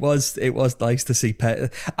it was nice to see.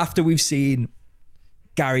 After we've seen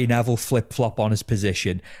Gary Neville flip-flop on his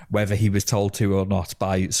position, whether he was told to or not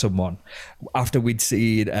by someone, after we'd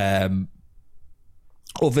seen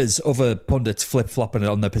other pundits flip-flopping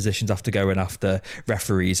on their positions after going after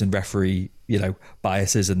referees and referee,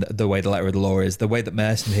 biases and the way the letter of the law is, the way that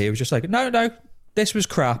Merson here was just like, no, this was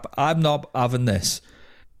crap. I'm not having this.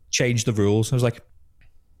 Change the rules. I was like,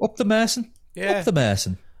 up the Merson. Yeah. Up the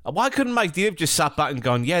Merson. Why couldn't Mike Dean have just sat back and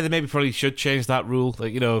gone, yeah, they maybe probably should change that rule,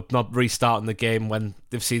 not restarting the game when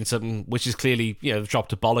they've seen something which is clearly,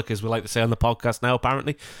 dropped a bollock, as we like to say on the podcast now,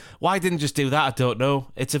 apparently. Why didn't just do that? I don't know.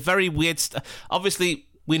 It's a very weird... Obviously,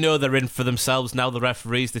 we know they're in for themselves now, the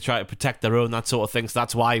referees. They try to protect their own, that sort of thing. So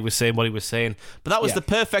that's why he was saying what he was saying. But that was the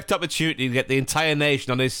perfect opportunity to get the entire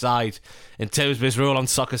nation on his side in terms of his rule on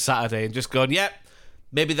Soccer Saturday and just going,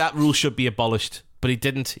 maybe that rule should be abolished. But he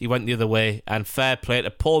didn't. He went the other way. And fair play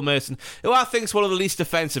to Paul Merson, who I think is one of the least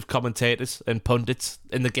offensive commentators and pundits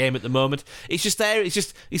in the game at the moment. He's just there.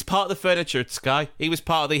 He's part of the furniture at Sky. He was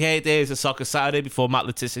part of the heydays of Soccer Saturday before Matt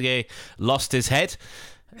Letizia lost his head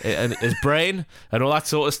and his brain and all that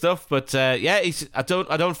sort of stuff. But I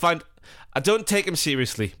don't take him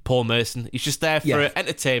seriously, Paul Merson. He's just there for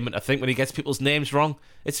entertainment. I think when he gets people's names wrong,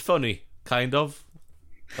 it's funny, kind of.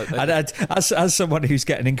 And as someone who's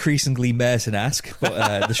getting increasingly Merson-esque,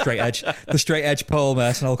 but the straight edge Paul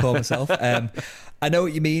Merson, I'll call myself. I know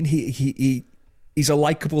what you mean. He's a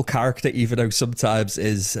likable character, even though sometimes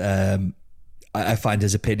I find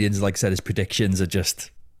his opinions, like I said, his predictions are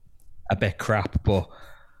just a bit crap. But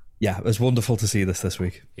yeah, it was wonderful to see this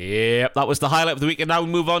week. Yep, that was the highlight of the week. And now we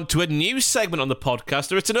move on to a new segment on the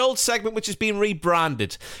podcast. Or it's an old segment which has been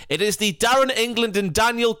rebranded. It is the Darren England and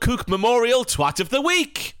Daniel Cook Memorial Twat of the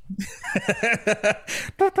Week.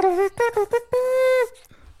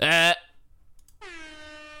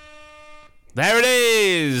 There it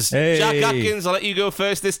is. Hey. Jack Atkins, I'll let you go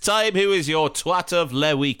first this time. Who is your Twat of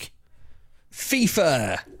the Week?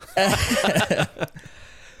 FIFA.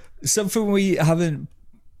 Something we haven't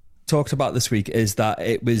talked about this week is that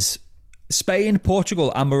it was Spain, Portugal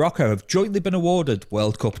and Morocco have jointly been awarded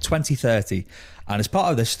World Cup 2030, and as part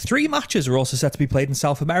of this, 3 matches are also set to be played in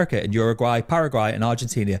South America, in Uruguay, Paraguay and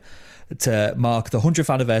Argentina, to mark the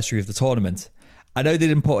 100th anniversary of the tournament. I know they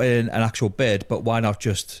didn't put in an actual bid, but why not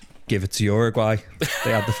just give it to Uruguay?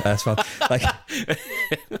 They had the first one.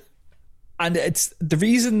 And it's the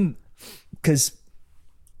reason, because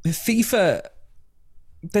FIFA,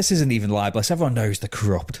 this isn't even libelous. Everyone knows they're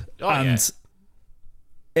corrupt.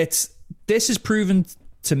 This is proven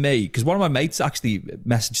to me, because one of my mates actually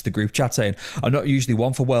messaged the group chat saying, I'm not usually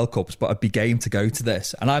one for World Cups, but I'd be game to go to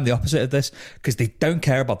this. And I'm the opposite of this, because they don't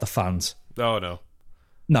care about the fans. Oh, no.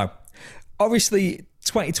 No. Obviously,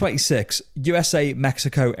 2026, USA,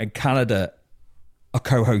 Mexico and Canada are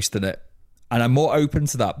co-hosting it. And I'm more open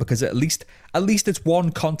to that because at least it's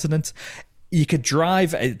one continent. You could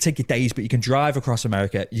drive, it take you days, but you can drive across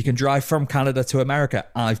America. You can drive from Canada to America.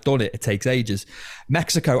 I've done it. It takes ages.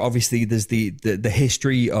 Mexico, obviously, there's the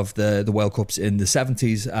history of the World Cups in the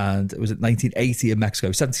 70s, and it was 1980 in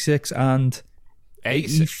Mexico, 76 and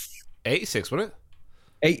 86, wasn't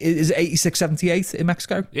it? Is it 86, 78 in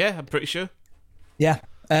Mexico? Yeah, I'm pretty sure. Yeah.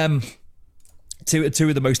 Two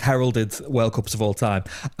of the most heralded World Cups of all time.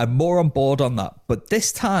 I'm more on board on that. But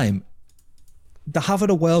this time, they're having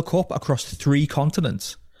a World Cup across 3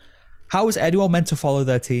 continents. How is anyone meant to follow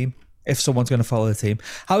their team if someone's going to follow the team?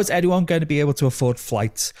 How is anyone going to be able to afford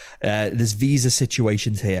flights? There's visa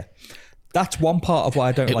situations here. That's one part of why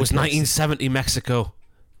I don't like it. It was 1970 Mexico.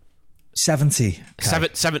 70. Okay.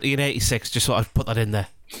 70 and 86, just thought I'd put that in there.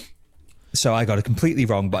 So I got it completely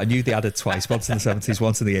wrong, but I knew they added twice, once in the 70s,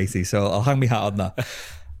 once in the 80s. So I'll hang my hat on that.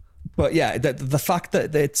 But yeah, the fact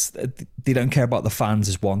that they don't care about the fans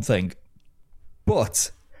is one thing.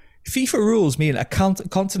 But FIFA rules mean a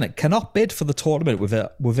continent cannot bid for the tournament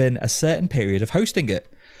within a certain period of hosting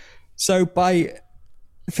it. So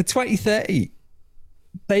for 2030,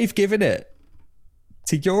 they've given it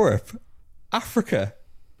to Europe, Africa,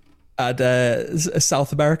 and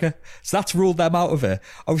South America. So that's ruled them out of it.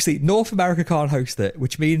 Obviously, North America can't host it,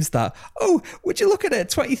 which means that, would you look at it,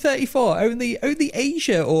 2034, only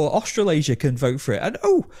Asia or Australasia can vote for it. And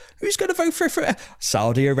who's going to vote for it?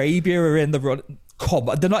 Saudi Arabia are in the run. Come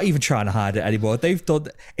on, they're not even trying to hide it anymore. They've done,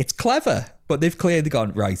 it's clever, but they've clearly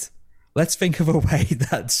gone, right, let's think of a way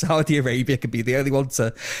that Saudi Arabia can be the only one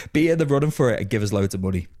to be in the running for it and give us loads of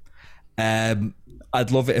money. I'd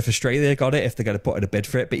love it if Australia got it, if they're going to put in a bid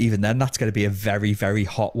for it. But even then, that's going to be a very, very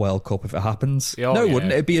hot World Cup if it happens. Wouldn't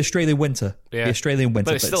it? It'd be Australian winter. Yeah. It'd be Australian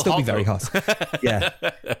winter, but it'd still be very hot. Yeah.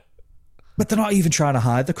 But they're not even trying to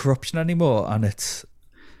hide the corruption anymore. And it's...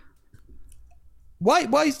 Why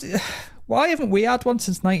haven't we had one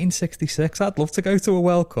since 1966? I'd love to go to a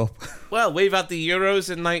World Cup. Well, we've had the Euros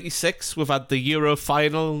in 96. We've had the Euro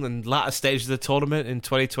final and latter stages of the tournament in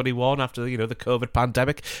 2021 after, the COVID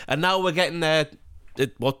pandemic. And now we're getting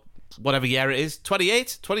whatever year it is,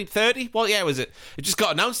 28, 2030? What year was it? It just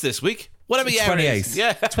got announced this week. Whatever year 28. it is.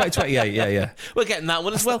 Yeah. 2028, yeah. We're getting that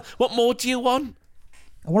one as well. What more do you want?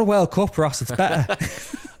 I want a World Cup, Ross. It's better.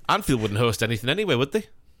 Anfield wouldn't host anything anyway, would they?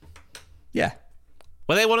 Yeah.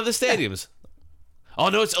 Were they one of the stadiums? Yeah. Oh,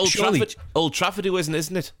 no, it's Old Trafford. Old Trafford who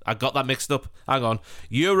isn't it? I got that mixed up. Hang on.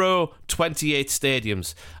 Euro 28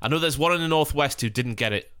 stadiums. I know there's one in the Northwest who didn't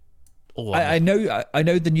get it. Oh, I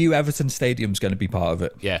know the new Everton Stadium's going to be part of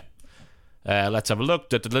it. Yeah. Let's have a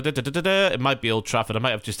look. It might be Old Trafford. I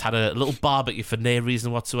might have just had a little barbecue for no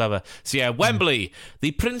reason whatsoever. So yeah, Wembley,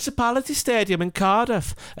 the Principality Stadium in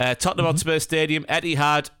Cardiff, Tottenham Hotspur Stadium,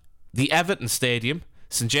 Etihad, the Everton Stadium,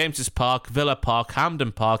 St James's Park, Villa Park,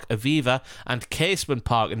 Hampden Park, Aviva, and Casement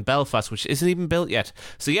Park in Belfast, which isn't even built yet.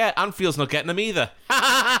 So yeah, Anfield's not getting them either.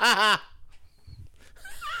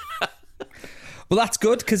 Well, that's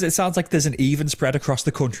good because it sounds like there's an even spread across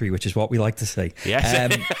the country, which is what we like to see.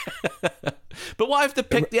 Yes. But why have they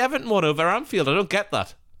picked the Everton one over Anfield? I don't get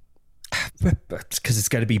that. Because it's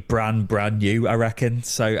going to be brand new, I reckon.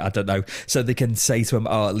 So I don't know. So they can say to him,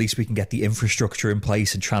 at least we can get the infrastructure in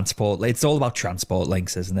place and transport. It's all about transport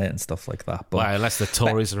links, isn't it? And stuff like that. But, well, unless the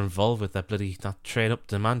Tories are involved with their bloody that train up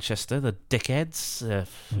to Manchester, the dickheads.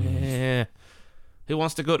 Yeah. Who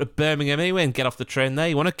wants to go to Birmingham anyway and get off the train there?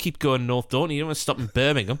 You want to keep going north, don't you? You don't want to stop in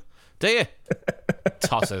Birmingham, do you?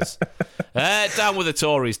 Tossers. Down with the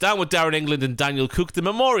Tories. Down with Darren England and Daniel Cook, the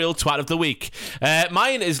Memorial Twat of the Week.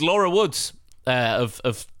 Mine is Laura Woods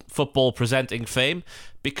of football presenting fame,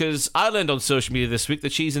 because I learned on social media this week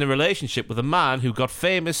that she's in a relationship with a man who got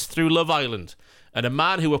famous through Love Island, and a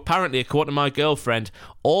man who apparently, according to my girlfriend,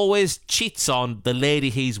 always cheats on the lady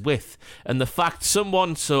he's with. And the fact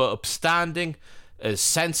someone so upstanding, as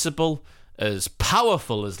sensible, as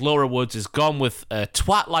powerful as Laura Woods has gone with a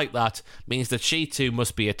twat like that means that she too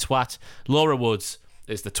must be a twat. Laura Woods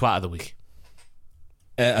is the twat of the week.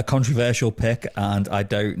 A controversial pick, and I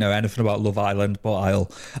don't know anything about Love Island, but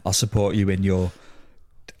I'll support you in your...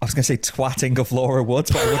 I was going to say twatting of Laura Woods,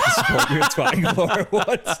 but I wouldn't support you in twatting of Laura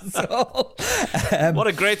Woods. So, what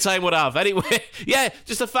a great time would have. Anyway, yeah,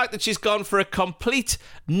 just the fact that she's gone for a complete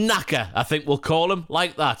knacker, I think we'll call him,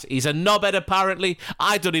 like that. He's a knobhead, apparently.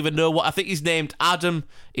 I don't even know what... I think he's named Adam.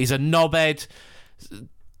 He's a knobhead.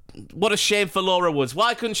 What a shame for Laura Woods.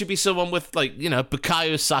 Why couldn't she be someone with,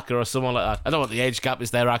 Bukayo Saka or someone like that? I don't know what the age gap is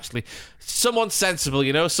there, actually. Someone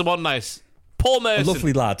sensible, someone nice. Paul Merson. A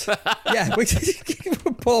lovely lad. Yeah,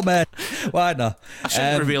 Paul Merson. Why not? I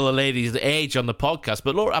shouldn't reveal a lady's age on the podcast,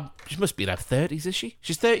 but Laura, she must be in her 30s, is she?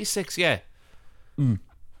 She's 36, yeah.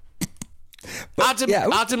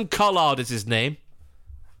 Adam Collard is his name,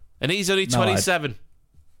 and he's only 27.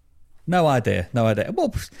 No idea.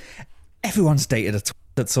 Well, everyone's dated a twat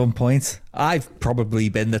at some point. I've probably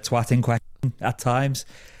been the twat in question at times.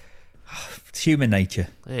 It's human nature.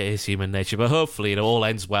 It is human nature, but hopefully it all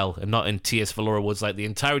ends well and not in tears for Laura Woods like the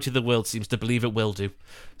entirety of the world seems to believe it will do.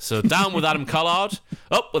 So down with Adam Collard,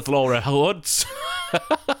 up with Laura Woods.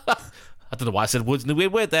 I don't know why I said Woods in a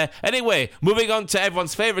weird word there. Anyway, moving on to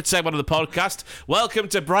everyone's favourite segment of the podcast. Welcome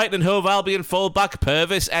to Brighton and Hove Albion fullback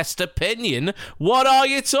Purvis Estepinian. What are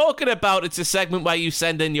you talking about? It's a segment where you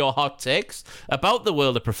send in your hot takes about the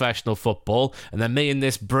world of professional football, and then me and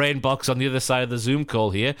this brain box on the other side of the Zoom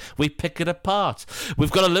call here, we pick it apart.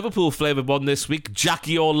 We've got a Liverpool flavoured one this week,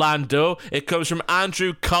 Jackie Orlando. It comes from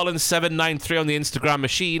Andrew Collins 793 on the Instagram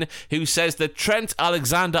machine, who says that Trent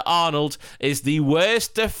Alexander-Arnold is the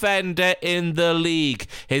worst defender in the league.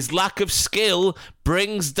 His lack of skill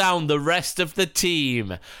brings down the rest of the team.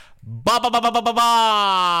 Ba ba ba ba ba ba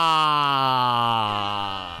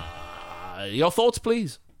ba. Your thoughts,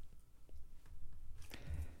 please.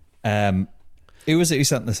 Who was it who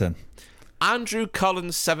sent this in? Andrew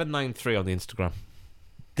Collins 793 on the Instagram.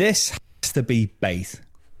 This has to be bait,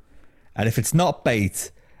 and if it's not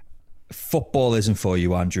bait, football isn't for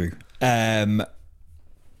you, Andrew.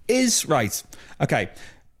 Is right. Okay.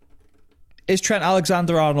 Is Trent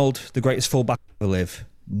Alexander-Arnold the greatest fullback to live?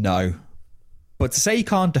 No. But to say he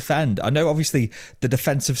can't defend, I know obviously the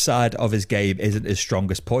defensive side of his game isn't his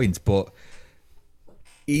strongest point, but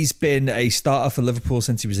he's been a starter for Liverpool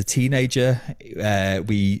since he was a teenager.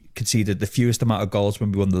 We conceded the fewest amount of goals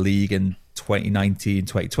when we won the league in 2019,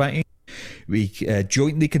 2020. We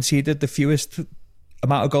jointly conceded the fewest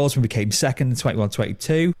amount of goals when we came second in 21,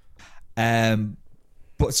 22.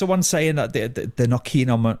 But someone saying that they're not keen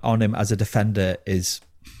on him as a defender is,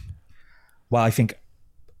 well, I think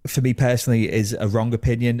for me personally is a wrong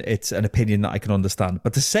opinion. It's an opinion that I can understand.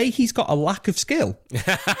 But to say he's got a lack of skill,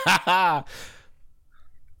 a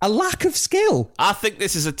lack of skill. I think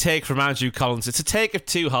this is a take from Andrew Collins. It's a take of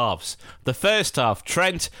two halves. The first half,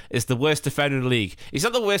 Trent is the worst defender in the league. He's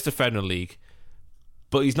not the worst defender in the league,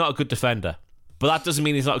 but he's not a good defender. But that doesn't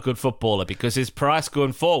mean he's not a good footballer, because his price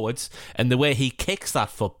going forwards and the way he kicks that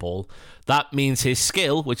football, that means his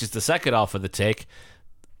skill, which is the second half of the take.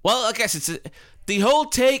 Well, I guess the whole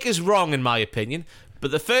take is wrong in my opinion, but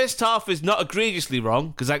the first half is not egregiously wrong,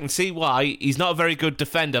 because I can see why. He's not a very good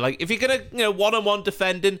defender. Like, if you're going to, one-on-one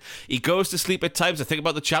defending, he goes to sleep at times. I think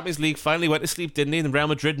about the Champions League, finally went to sleep, didn't he? And Real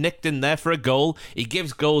Madrid nicked in there for a goal. He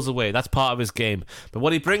gives goals away. That's part of his game. But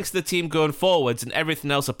what he brings to the team going forwards and everything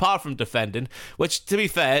else apart from defending, which, to be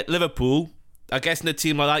fair, Liverpool, I guess in a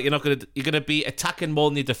team like that, you're going to be attacking more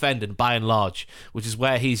than you're defending, by and large, which is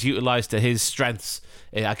where he's utilised to his strengths,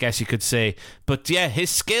 I guess you could say. But yeah, his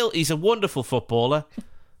skill, he's a wonderful footballer.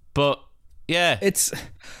 But yeah,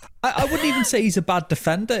 I wouldn't even say he's a bad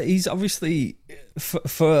defender. He's obviously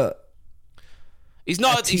for he's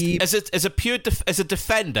not as a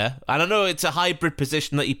defender. And I know it's a hybrid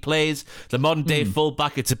position that he plays. The modern day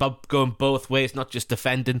fullback, it's about going both ways, not just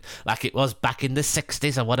defending like it was back in the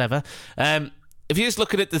 60s or whatever. If you're just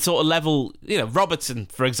looking at the sort of level, Robertson,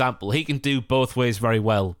 for example, he can do both ways very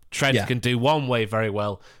well. Trent can do one way very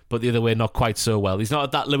well, but the other way not quite so well. He's not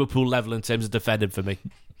at that Liverpool level in terms of defending for me.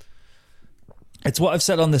 It's what I've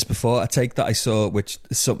said on this before. A take that I saw which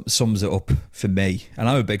sums it up for me. And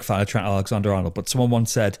I'm a big fan of Trent Alexander-Arnold, but someone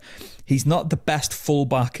once said he's not the best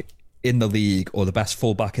fullback in the league or the best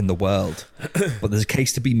fullback in the world, but there's a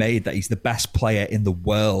case to be made that he's the best player in the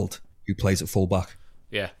world who plays at fullback.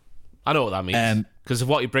 Yeah. I know what that means, because of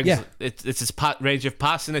what he brings. Yeah. It's his range of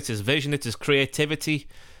passing, it's his vision, it's his creativity,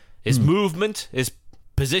 his movement, his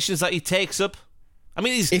positions that he takes up. I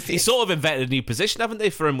mean, he's sort of invented a new position, haven't they,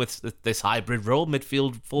 for him with this hybrid role,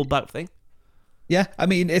 midfield fullback thing? Yeah, I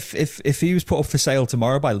mean, if he was put up for sale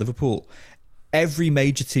tomorrow by Liverpool, every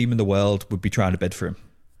major team in the world would be trying to bid for him.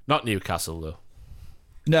 Not Newcastle, though.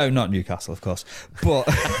 No, not Newcastle, of course. But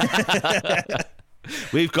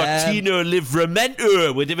we've got Tino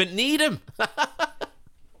Livramento. We didn't need him.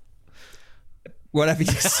 Whatever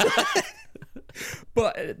you say.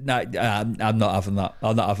 But no, I'm not having that.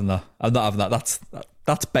 I'm not having that.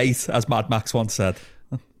 That's bait, as Mad Max once said.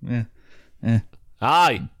 Yeah.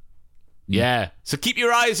 Aye. Yeah. So keep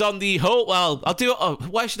your eyes on the whole. Well, I'll do it. Oh,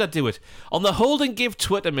 why should I do it? On the Hold and Give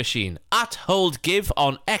Twitter machine at HoldGive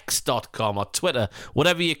on X.com or Twitter,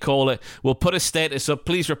 whatever you call it. We'll put a status up.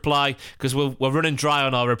 Please reply because we're running dry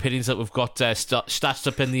on our opinions that we've got stashed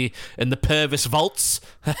up in the Purvis vaults.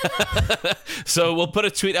 So we'll put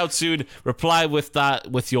a tweet out soon. Reply with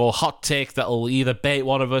that with your hot take that'll either bait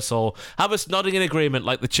one of us or have us nodding in agreement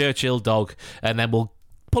like the Churchill dog, and then we'll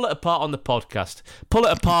pull it apart on the podcast. Pull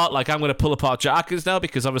it apart like I'm going to pull apart Jack Atkins now,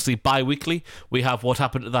 because obviously bi-weekly we have what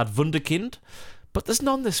happened to that Wunderkind. But there's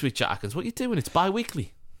none this week, Jack Atkins. What are you doing? It's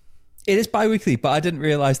bi-weekly. It is bi-weekly, but I didn't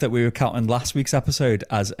realise that we were counting last week's episode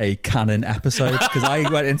as a canon episode, because I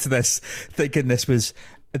went into this thinking this was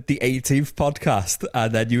the 18th podcast,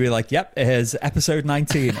 and then you were like, yep, here's episode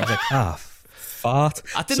 19. I was like, fart.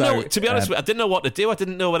 I didn't know, to be honest, I didn't know what to do. I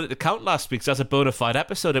didn't know whether to count last week's as a bona fide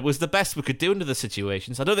episode. It was the best we could do under the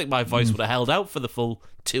situations. I don't think my voice would have held out for the full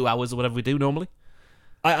 2 hours or whatever we do normally.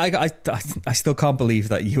 I still can't believe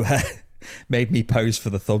that you made me pose for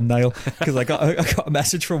the thumbnail, because I got a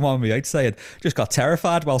message from one of my mates saying, just got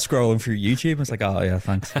terrified while scrolling through YouTube. I was like, oh yeah,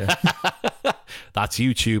 thanks. Yeah. That's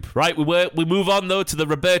YouTube. Right, we move on, though, to the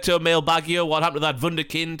Roberto Mailbaggio. What happened to that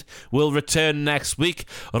Wunderkind will return next week.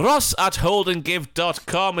 Ross at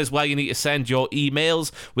holdandgive.com is where you need to send your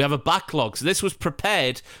emails. We have a backlog. So this was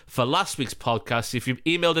prepared for last week's podcast. If you've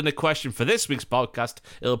emailed in a question for this week's podcast,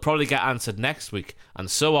 it'll probably get answered next week,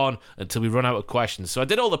 and so on until we run out of questions. So I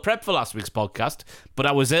did all the prep for last week's podcast, but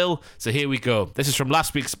I was ill, so here we go. This is from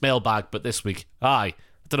last week's mailbag, but this week, aye.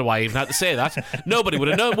 Don't know why I even had to say that. Nobody would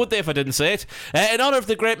have known, would they, if I didn't say it? In honour of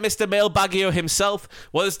the great Mr. Mailbaggio himself,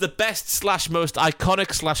 what is the best / most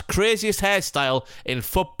iconic / craziest hairstyle in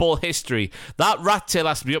football history? That rat tail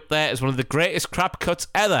has to be up there as one of the greatest crap cuts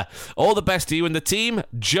ever. All the best to you and the team,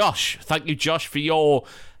 Josh. Thank you, Josh, for your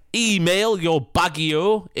email, your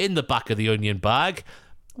baggio in the back of the onion bag.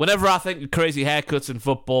 Whenever I think of crazy haircuts in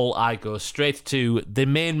football, I go straight to the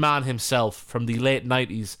main man himself from the late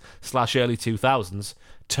 90s / early 2000s,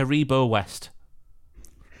 Taribo West.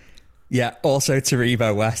 Yeah, also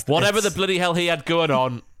Taribo West. Whatever the bloody hell he had going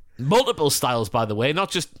on. Multiple styles, by the way, not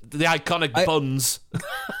just the iconic buns.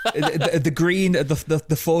 the green,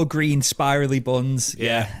 the four green spirally buns.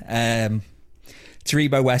 Yeah.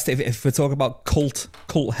 Taribo West. If we're talking about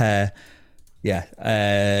cult hair,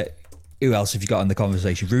 yeah. Who else have you got in the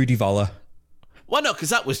conversation? Rudi Voller. Well, no,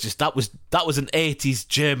 because that was an 80s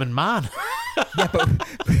German man. Yeah,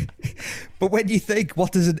 but when you think,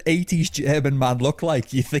 what does an 80s German man look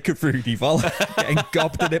like? You think of Rudi Voller getting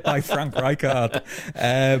gobbed in it by Frank Rijkaard.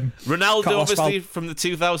 Ronaldo, obviously, from the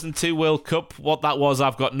 2002 World Cup. What that was,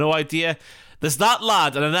 I've got no idea. There's that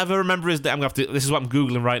lad, and I never remember his name. This is what I'm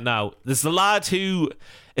Googling right now. There's the lad who...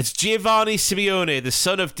 It's Giovanni Simeone, the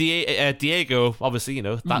son of Diego, obviously, you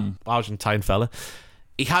know, that Argentine fella.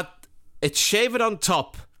 He had it shaven on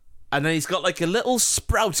top, and then he's got like a little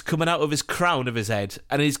sprout coming out of his crown of his head,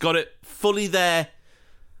 and he's got it fully there.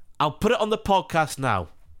 I'll put it on the podcast now.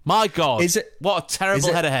 My God, what a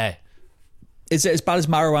terrible head of hair. Is it as bad as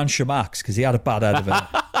Marouane Chamak's? Because he had a bad head of it.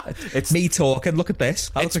 It's me talking. Look at this.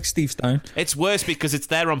 I look like Steve Stone. It's worse because it's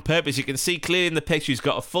there on purpose. You can see clearly in the picture he's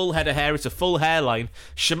got a full head of hair. It's a full hairline.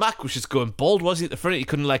 Chamak was just going bald, was he, at the front? He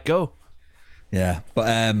couldn't let go. Yeah, but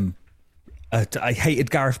I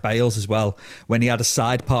hated Gareth Bale's as well when he had a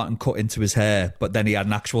side part and cut into his hair, but then he had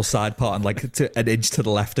an actual side part and like an inch to the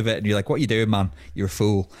left of it, and you're like, what are you doing, man? You're a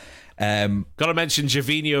fool. Got to mention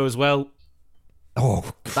Gervinho as well.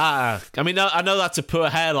 Oh, I mean, I know that's a poor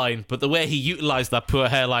hairline, but the way he utilised that poor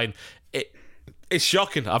hairline, it's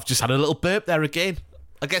shocking. I've just had a little burp there again.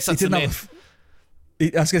 I guess that's the main...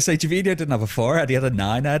 I was going to say, Gervinho didn't have a forehead, he had a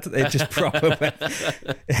 9 head. It just proper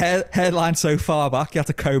hairline so far back, you had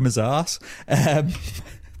to comb his arse.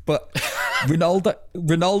 But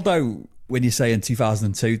Ronaldo, when you say in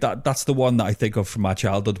 2002, that's the one that I think of from my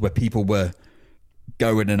childhood where people were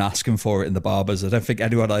going and asking for it in the barbers. I don't think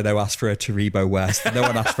anyone I know asked for a Taribo West. No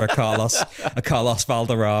one asked for a Carlos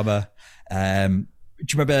Valderrama. Do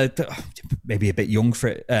you remember, maybe a bit young for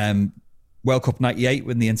it, World Cup 98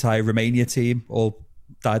 when the entire Romania team all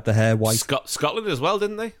dyed their hair white? Scotland as well,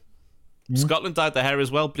 didn't they? Scotland dyed their hair as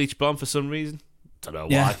well, bleach blonde for some reason. Don't know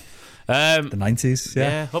why. The 90s,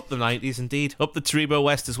 yeah. Up the 90s, indeed. Up the Taribo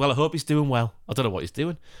West as well. I hope he's doing well. I don't know what he's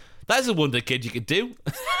doing. That's a wonder kid you could do.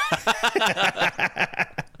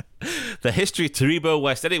 The history of Taribo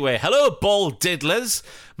West. Anyway, hello, ball diddlers.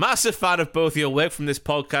 Massive fan of both your work from this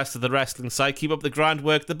podcast to the wrestling site. Keep up the grand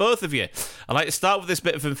work, the both of you. I'd like to start with this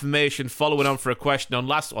bit of information following on for a question on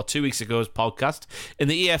 2 weeks ago's podcast in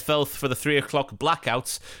the EFL for the 3 o'clock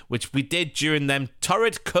blackouts, which we did during them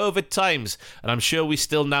torrid COVID times, and I'm sure we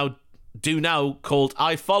still now do now called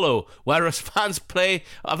I Follow, where us fans play.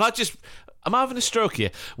 I'm having a stroke here.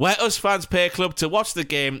 Where us fans pay a club to watch the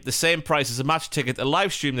game, the same price as a match ticket to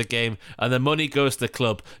live stream the game, and the money goes to the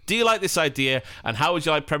club. Do you like this idea? And how would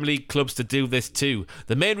you like Premier League clubs to do this too?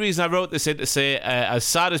 The main reason I wrote this in to say, as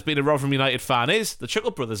sad as being a Rotherham United fan is, the Chuckle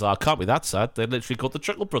Brothers are. Can't be that sad. They're literally called the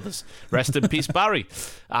Chuckle Brothers. Rest in peace, Barry.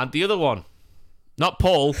 And the other one, not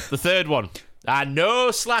Paul, the third one. And no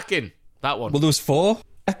slacking. That one. Well, there was 4,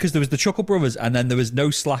 because there was the Chuckle Brothers, and then there was no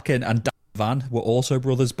slacking, and Van were also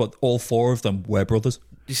brothers, but all 4 of them were brothers.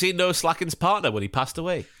 You see No Slacking's partner when he passed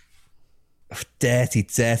away?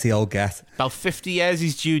 Dirty old get. About 50 years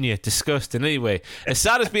his junior. Disgusting. Anyway, as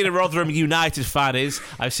sad as being a Rotherham United fan is,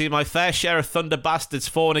 I've seen my fair share of Thunder bastards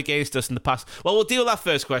falling against us in the past. Well, we'll deal with that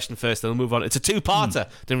first question first, then we'll move on. It's a two-parter.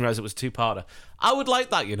 Didn't realise it was a two-parter. I would like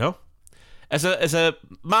that, you know. As a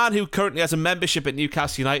man who currently has a membership at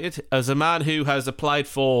Newcastle United, as a man who has applied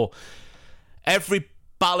for every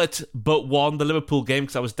ballot but one, the Liverpool game,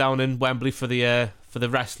 because I was down in Wembley for the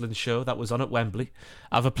wrestling show that was on at Wembley.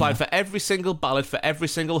 I've applied for every single ballot for every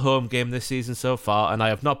single home game this season so far, and I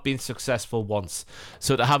have not been successful once.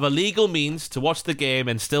 So to have a legal means to watch the game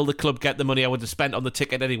and still the club get the money I would have spent on the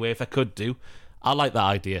ticket anyway if I could do, I like that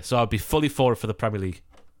idea. So I'd be fully for it for the Premier League.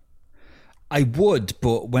 I would,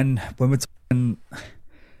 but when we're talking,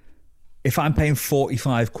 if I'm paying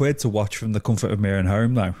 45 quid to watch from the comfort of my own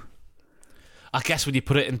home now, I guess when you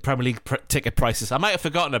put it in Premier League ticket prices, I might have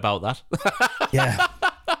forgotten about that. Yeah,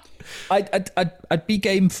 I'd be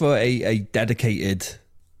game for a dedicated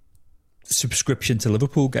subscription to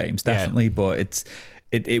Liverpool games, definitely. Yeah. But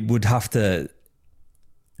it would have to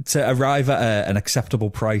arrive at an acceptable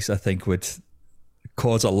price. I think would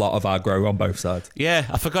cause a lot of aggro on both sides. Yeah,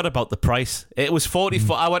 I forgot about the price. It was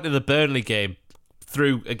 44. I went to the Burnley game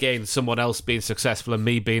through, again, someone else being successful and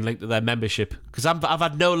me being linked to their membership, because I've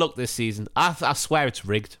had no luck this season. I swear it's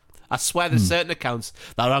rigged. I swear there's certain accounts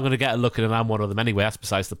that I'm going to get a look at, and I'm one of them anyway. That's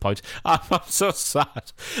besides the point. I'm so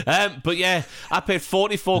sad. But yeah, I paid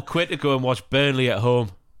 44 quid to go and watch Burnley at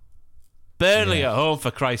home. Burnley at home,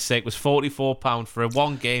 for Christ's sake, was £44 for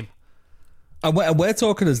one game. And we're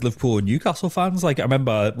talking as Liverpool and Newcastle fans. Like, I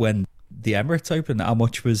remember when the Emirates opened, how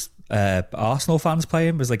much was Arsenal fans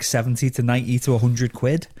paying? It was like 70 to 90 to 100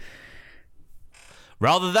 quid.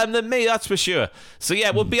 Rather them than me, that's for sure. So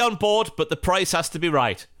yeah, we'll be on board, but the price has to be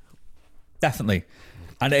right. Definitely.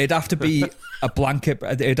 And it'd have to be a blanket,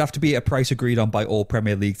 it'd have to be a price agreed on by all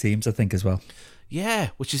Premier League teams, I think, as well. Yeah,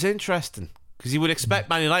 which is interesting. Because you would expect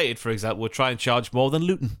Man United, for example, would try and charge more than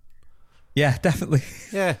Luton. Yeah, definitely.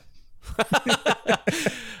 Yeah.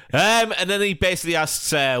 And then he basically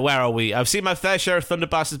asks, where are we? I've seen my fair share of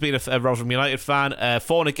Thunderbastards being a Rotherham United fan,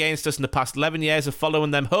 fallen against us in the past 11 years of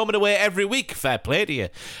following them home and away every week. Fair play to you.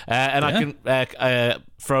 I can,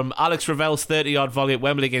 from Alex Ravel's 30-yard volley at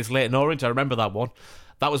Wembley against Leyton Orient, I remember that one.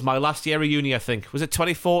 That was my last year of uni, I think. Was it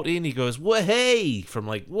 2014? He goes, "Wah-hey!" From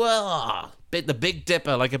like, "Whoa!" The Big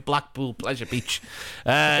Dipper, like a Blackpool Pleasure Beach.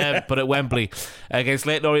 But at Wembley against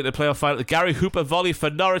Leyton Orient in the playoff final. The Gary Hooper volley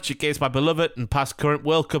for Norwich against my beloved and past current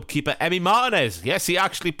World Cup keeper Emi Martinez. Yes, he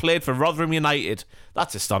actually played for Rotherham United.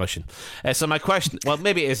 That's astonishing. So my question, well,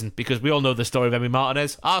 maybe it isn't, because we all know the story of Emi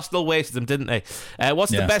Martinez. Arsenal wasted them, didn't they?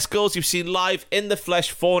 What's the best goals you've seen live in the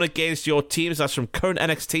flesh falling against your teams? That's from current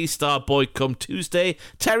NXT star boy come Tuesday,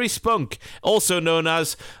 Terry Spunk, also known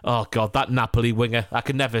as, oh God, that Napoli winger. I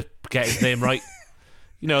can never get his name right.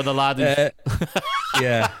 You know, the lad who's...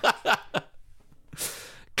 Yeah.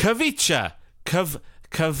 Kavicha.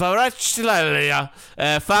 Kvaratskhelia,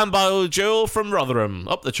 fanboy Joel from Rotherham.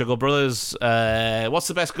 Up the Chuckle Brothers. What's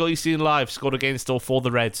the best goal you've seen live, scored against or for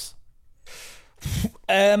the Reds?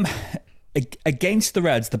 Against the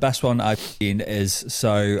Reds, the best one I've seen is,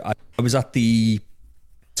 so I was at the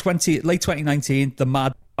late 2019, the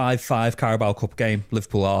Mad 5-5 Carabao Cup game,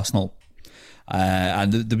 Liverpool-Arsenal.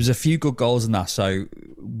 And there was a few good goals in that. So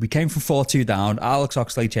we came from 4-2 down. Alex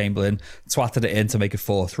Oxlade-Chamberlain twatted it in to make it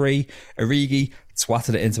 4-3. Origi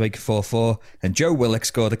twatted it in to make it 4-4. And Joe Willock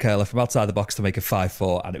scored a curler from outside the box to make it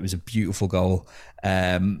 5-4. And it was a beautiful goal.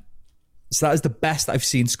 So that is the best I've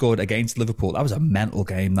seen scored against Liverpool. That was a mental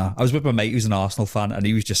game, that. I was with my mate who's an Arsenal fan, and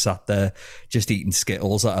he was just sat there just eating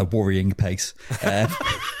Skittles at a worrying pace.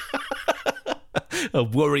 A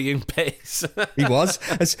worrying pace. He was,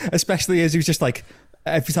 especially as he was just like,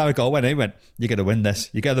 every time a goal went in, he went, "You're going to win this.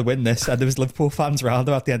 You're going to win this." And there was Liverpool fans around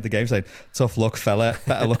him at the end of the game saying, "Tough luck, fella.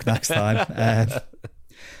 Better luck next time."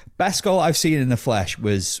 Best goal I've seen in the flesh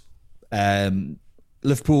was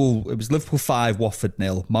Liverpool. It was Liverpool 5, Watford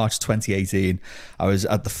 0, March 2018. I was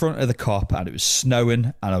at the front of the Kop and it was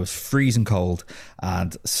snowing and I was freezing cold.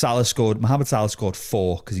 And Mohamed Salah scored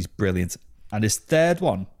 4 because he's brilliant. And his third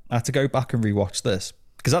one, I had to go back and rewatch this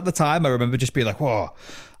because at the time I remember just being like, whoa,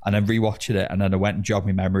 and then rewatching it, and then I went and jogged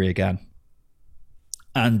my memory again.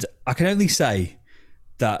 And I can only say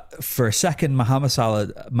that for a second, Mohamed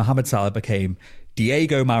Salah became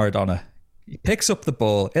Diego Maradona. He picks up the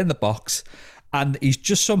ball in the box and he's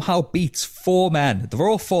just somehow beats 4 men. They're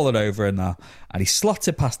all falling over in there and he slots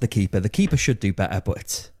it past the keeper. The keeper should do better, but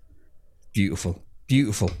it's beautiful.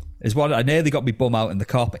 Beautiful. Is one I nearly got me bum out in the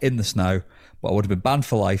Kop in the snow, but I would have been banned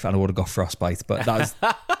for life and I would have got frostbite. But that was,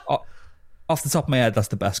 off the top of my head, that's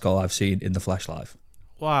the best goal I've seen in the flesh live.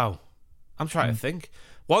 Wow. I'm trying to think.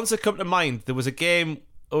 Ones that come to mind, there was a game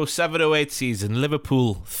 07-08 season,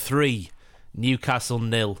 Liverpool 3, Newcastle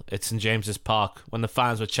 0 at St James's Park, when the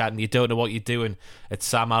fans were chatting, you don't know what you're doing at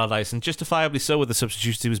Sam Allardyce, and justifiably so with the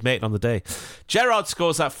substitutions he was making on the day. Gerrard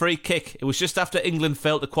scores that free kick. It was just after England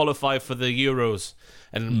failed to qualify for the Euros,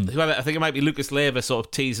 and whoever, I think it might be Lucas Leiva, sort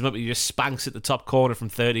of teased him up, and he just spanks at the top corner from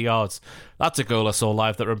 30 yards. That's a goal I saw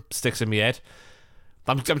live that sticks in my head.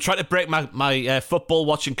 I'm trying to break my football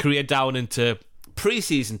watching career down into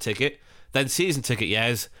pre-season ticket, then season ticket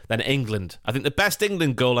years, then England. I think the best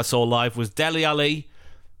England goal I saw live was Dele Alli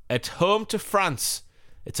at home to France.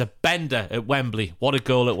 It's a bender at Wembley. What a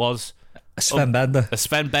goal it was. A Sven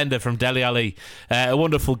Bender from Dele Alli. A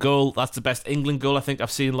wonderful goal. That's the best England goal I think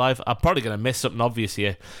I've seen live. I'm probably going to miss something obvious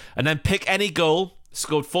here. And then pick any goal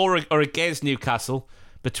scored for or against Newcastle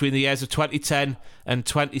between the years of 2010 and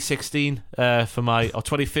 2016 or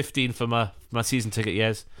 2015 for my season ticket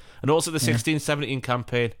years. And also the 16-17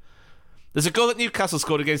 campaign. There's a goal that Newcastle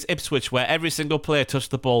scored against Ipswich where every single player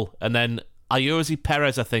touched the ball, and then Ayoze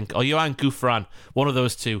Perez, I think, or Johan Gouffran, one of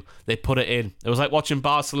those two, they put it in. It was like watching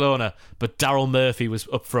Barcelona, but Daryl Murphy was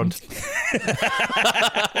up front.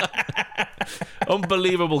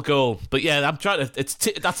 Unbelievable goal. But yeah, I'm trying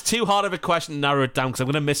to. That's too hard of a question to narrow it down because I'm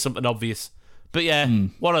going to miss something obvious. But yeah,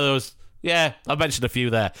 one of those. Yeah, I mentioned a few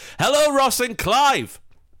there. Hello, Ross and Clive.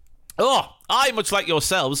 Oh, I, much like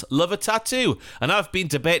yourselves, love a tattoo, and I've been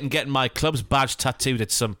debating getting my club's badge tattooed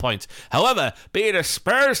at some point. However, being a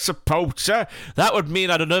Spurs supporter, that would mean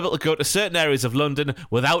I'd unable to go to certain areas of London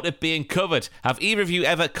without it being covered. Have either of you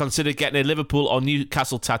ever considered getting a Liverpool or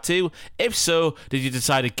Newcastle tattoo? If so, did you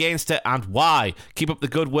decide against it, and why? Keep up the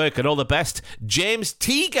good work and all the best. James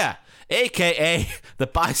Teager, a.k.a. the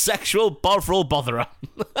bisexual Bovril botherer.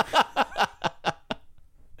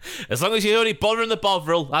 As long as you're only bothering the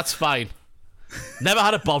Bovril, that's fine. Never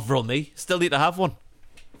had a Bovril, me. Still need to have one.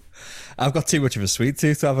 I've got too much of a sweet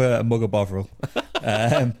tooth to have a mug of Bovril.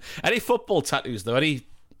 Any football tattoos, though?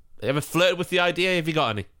 Ever flirted with the idea? Have you got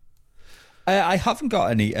any? I haven't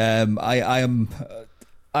got any.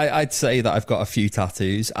 I'd say that I've got a few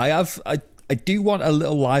tattoos. I do want a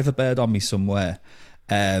little liver bird on me somewhere.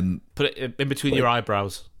 Put it in between your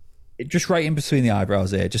eyebrows. Just right in between the eyebrows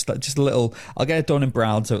here, just a little. I'll get it done in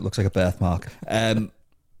brown so it looks like a birthmark.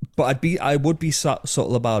 But I would be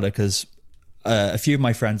subtle about it because a few of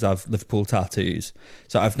my friends have Liverpool tattoos.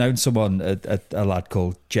 So I've known someone, a lad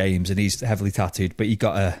called James, and he's heavily tattooed. But he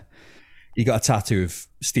got a tattoo of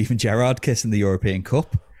Steven Gerrard kissing the European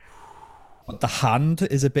Cup. But the hand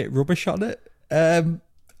is a bit rubbish on it.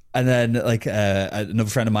 And then, like, another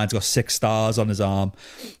friend of mine's got 6 stars on his arm.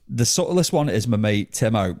 The subtlest one is my mate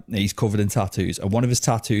Timo. He's covered in tattoos, and one of his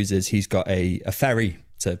tattoos is he's got a ferry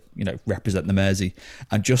to, represent the Mersey,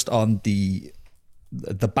 and just on the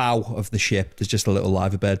bow of the ship, there's just a little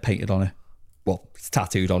liver bird painted on it. Well, it's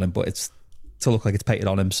tattooed on him, but it's to look like it's painted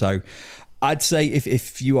on him. So, I'd say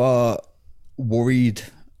if you are worried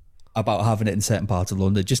about having it in certain parts of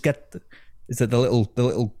London, just get the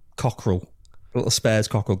little cockerel. A little Spurs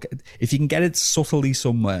cockerel. If you can get it subtly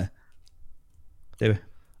somewhere, do it.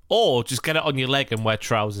 Or just get it on your leg and wear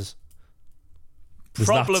trousers.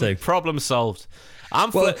 Problem solved. I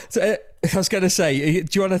was going to say, do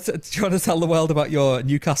you want to tell the world about your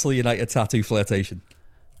Newcastle United tattoo flirtation?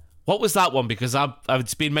 What was that one? Because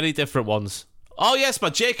it's been many different ones. Oh yes, my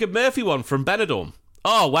Jacob Murphy one from Benidorm.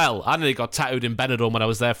 Oh, well, I nearly got tattooed in Benidorm when I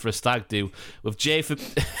was there for a stag do with Jacob.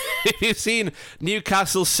 If you've seen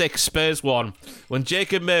Newcastle 6, Spurs 1, when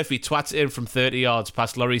Jacob Murphy twats it in from 30 yards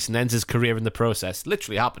past Lloris and ends his career in the process,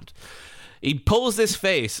 literally happened. He pulls this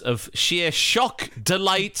face of sheer shock,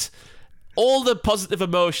 delight, all the positive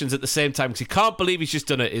emotions at the same time because he can't believe he's just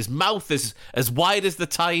done it. His mouth is as wide as the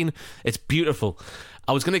Tyne. It's beautiful.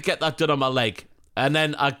 I was going to get that done on my leg. And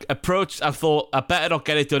then I thought, I better not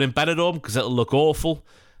get it done in Benidorm because it'll look awful.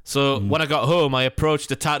 So when I got home, I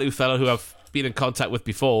approached a tattoo fellow who I've been in contact with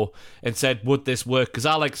before and said, would this work? Because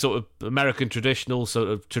I like sort of American traditional,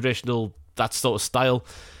 that sort of style.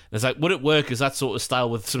 And it's like, would it work as that sort of style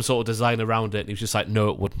with some sort of design around it? And he was just like, no,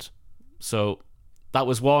 it wouldn't. So that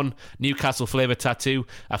was one Newcastle flavour tattoo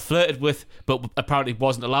I flirted with, but apparently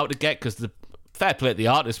wasn't allowed to get because the fair play to the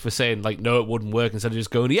artist for saying, like, no, it wouldn't work, instead of just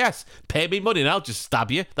going, yes, pay me money and I'll just stab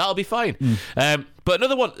you. That'll be fine. But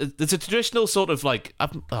another one, there's a traditional sort of like,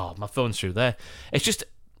 my phone's through there. It's just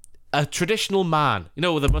a traditional man, you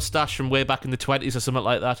know, with a moustache from way back in the 20s or something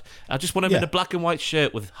like that. I just want him in a black and white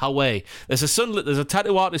shirt with Hawaii. There's a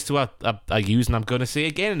tattoo artist who I use and I'm going to see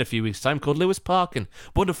again in a few weeks' time called Lewis Parkin.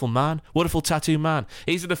 Wonderful man, wonderful tattoo man.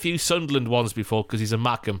 He's done a few Sunderland ones before because he's a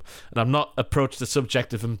Mackem, and I've not approached the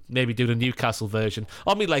subject of him maybe doing a Newcastle version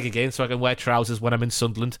on me leg again so I can wear trousers when I'm in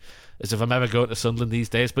Sunderland, as if I'm ever going to Sunderland these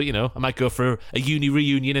days. But, you know, I might go for a uni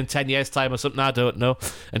reunion in 10 years' time or something, I don't know,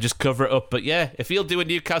 and just cover it up. But yeah, if he'll do a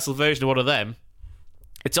Newcastle version of one of them,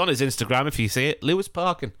 it's on his Instagram if you see it. Lewis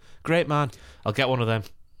Parkin, great man. I'll get one of them.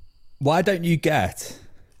 Why don't you get,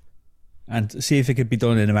 and see if it could be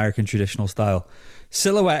done in American traditional style,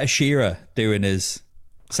 silhouette of Shearer doing his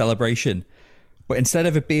celebration, but instead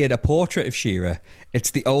of it being a portrait of Shearer,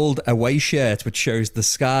 it's the old away shirt which shows the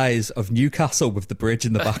skies of Newcastle with the bridge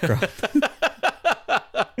in the background.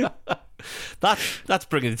 That's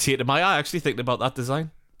bringing a tear to my eye, actually, thinking about that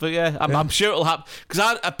design. But yeah, I'm sure it'll happen. Because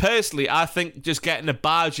I think just getting a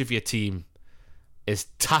badge of your team is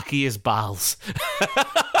tacky as balls.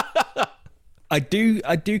 I do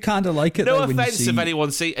kind of like it. No though, offense if anyone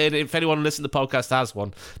listening to the podcast has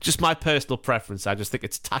one. Just my personal preference. I just think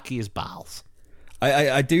it's tacky as balls.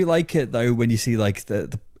 I do like it though when you see like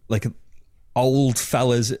the old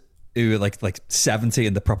fellas who are like 70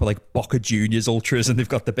 and the proper like Boca Juniors ultras, and they've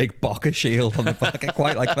got the big Boca shield on the back. I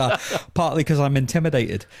quite like that, partly because I'm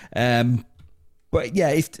intimidated. But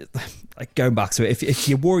yeah, if like going back to it, if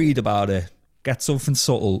you're worried about it, get something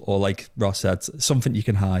subtle, or like Ross said, something you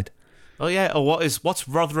can hide. Oh yeah, or what's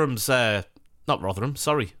Rotherham's? Not Rotherham,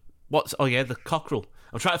 sorry. The cockerel.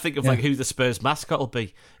 I'm trying to think of like who the Spurs mascot will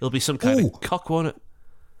be. It'll be some kind of cock, won't it?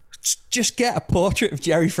 Just get a portrait of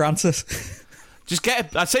Jerry Francis.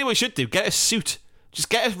 I'd say what we should do. Get a suit. Just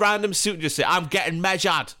get a random suit and just say, I'm getting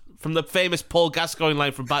measured, from the famous Paul Gascoigne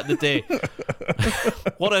line from back in the day.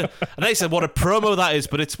 I said what a promo that is,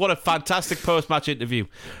 but what a fantastic post-match interview.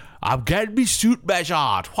 I'm getting me suit measured.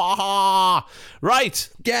 Ha ha. Right.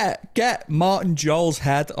 Get Martin Joel's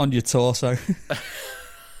head on your torso.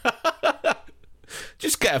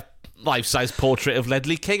 Just get a life-size portrait of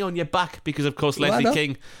Ledley King on your back, because of course Ledley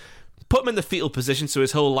King, put him in the fetal position so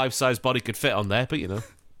his whole life-size body could fit on there, but you know.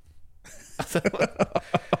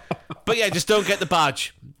 But yeah, just don't get the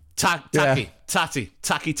badge. Tacky,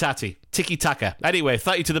 tiki-taka. Anyway,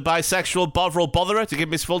 thank you to the bisexual Bovril Botherer to give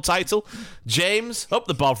me his full title. James, up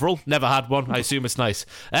the Bovril. Never had one. I assume it's nice.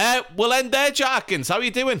 We'll end there, Jarkins. How are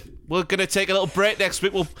you doing? We're going to take a little break next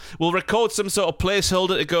week. We'll record some sort of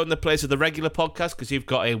placeholder to go in the place of the regular podcast, because you've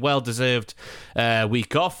got a well-deserved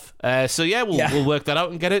week off. We'll work that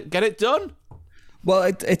out and get it done. Well,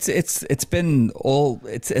 it's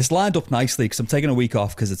lined up nicely because I'm taking a week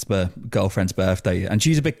off because it's my girlfriend's birthday, and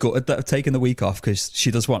she's a bit gutted that I've taken the week off because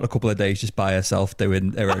she does want a couple of days just by herself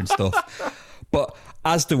doing her own stuff. But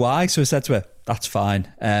as do I, so I said to her, that's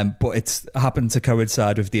fine. But it's happened to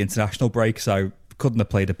coincide with the international break, so I couldn't have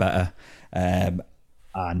played it better. And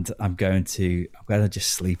I'm going to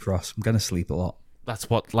just sleep, Ross. I'm going to sleep a lot.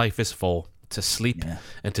 That's what life is for, to sleep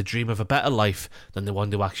and to dream of a better life than the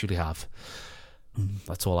one you actually have.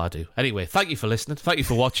 That's all I do. Anyway, thank you for listening. Thank you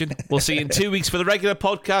for watching. We'll see you in 2 weeks for the regular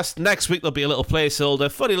podcast. Next week there'll be a little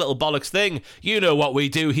placeholder, funny little bollocks thing. You know what we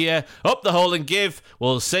do here. Up the hole and give.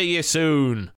 We'll see you soon.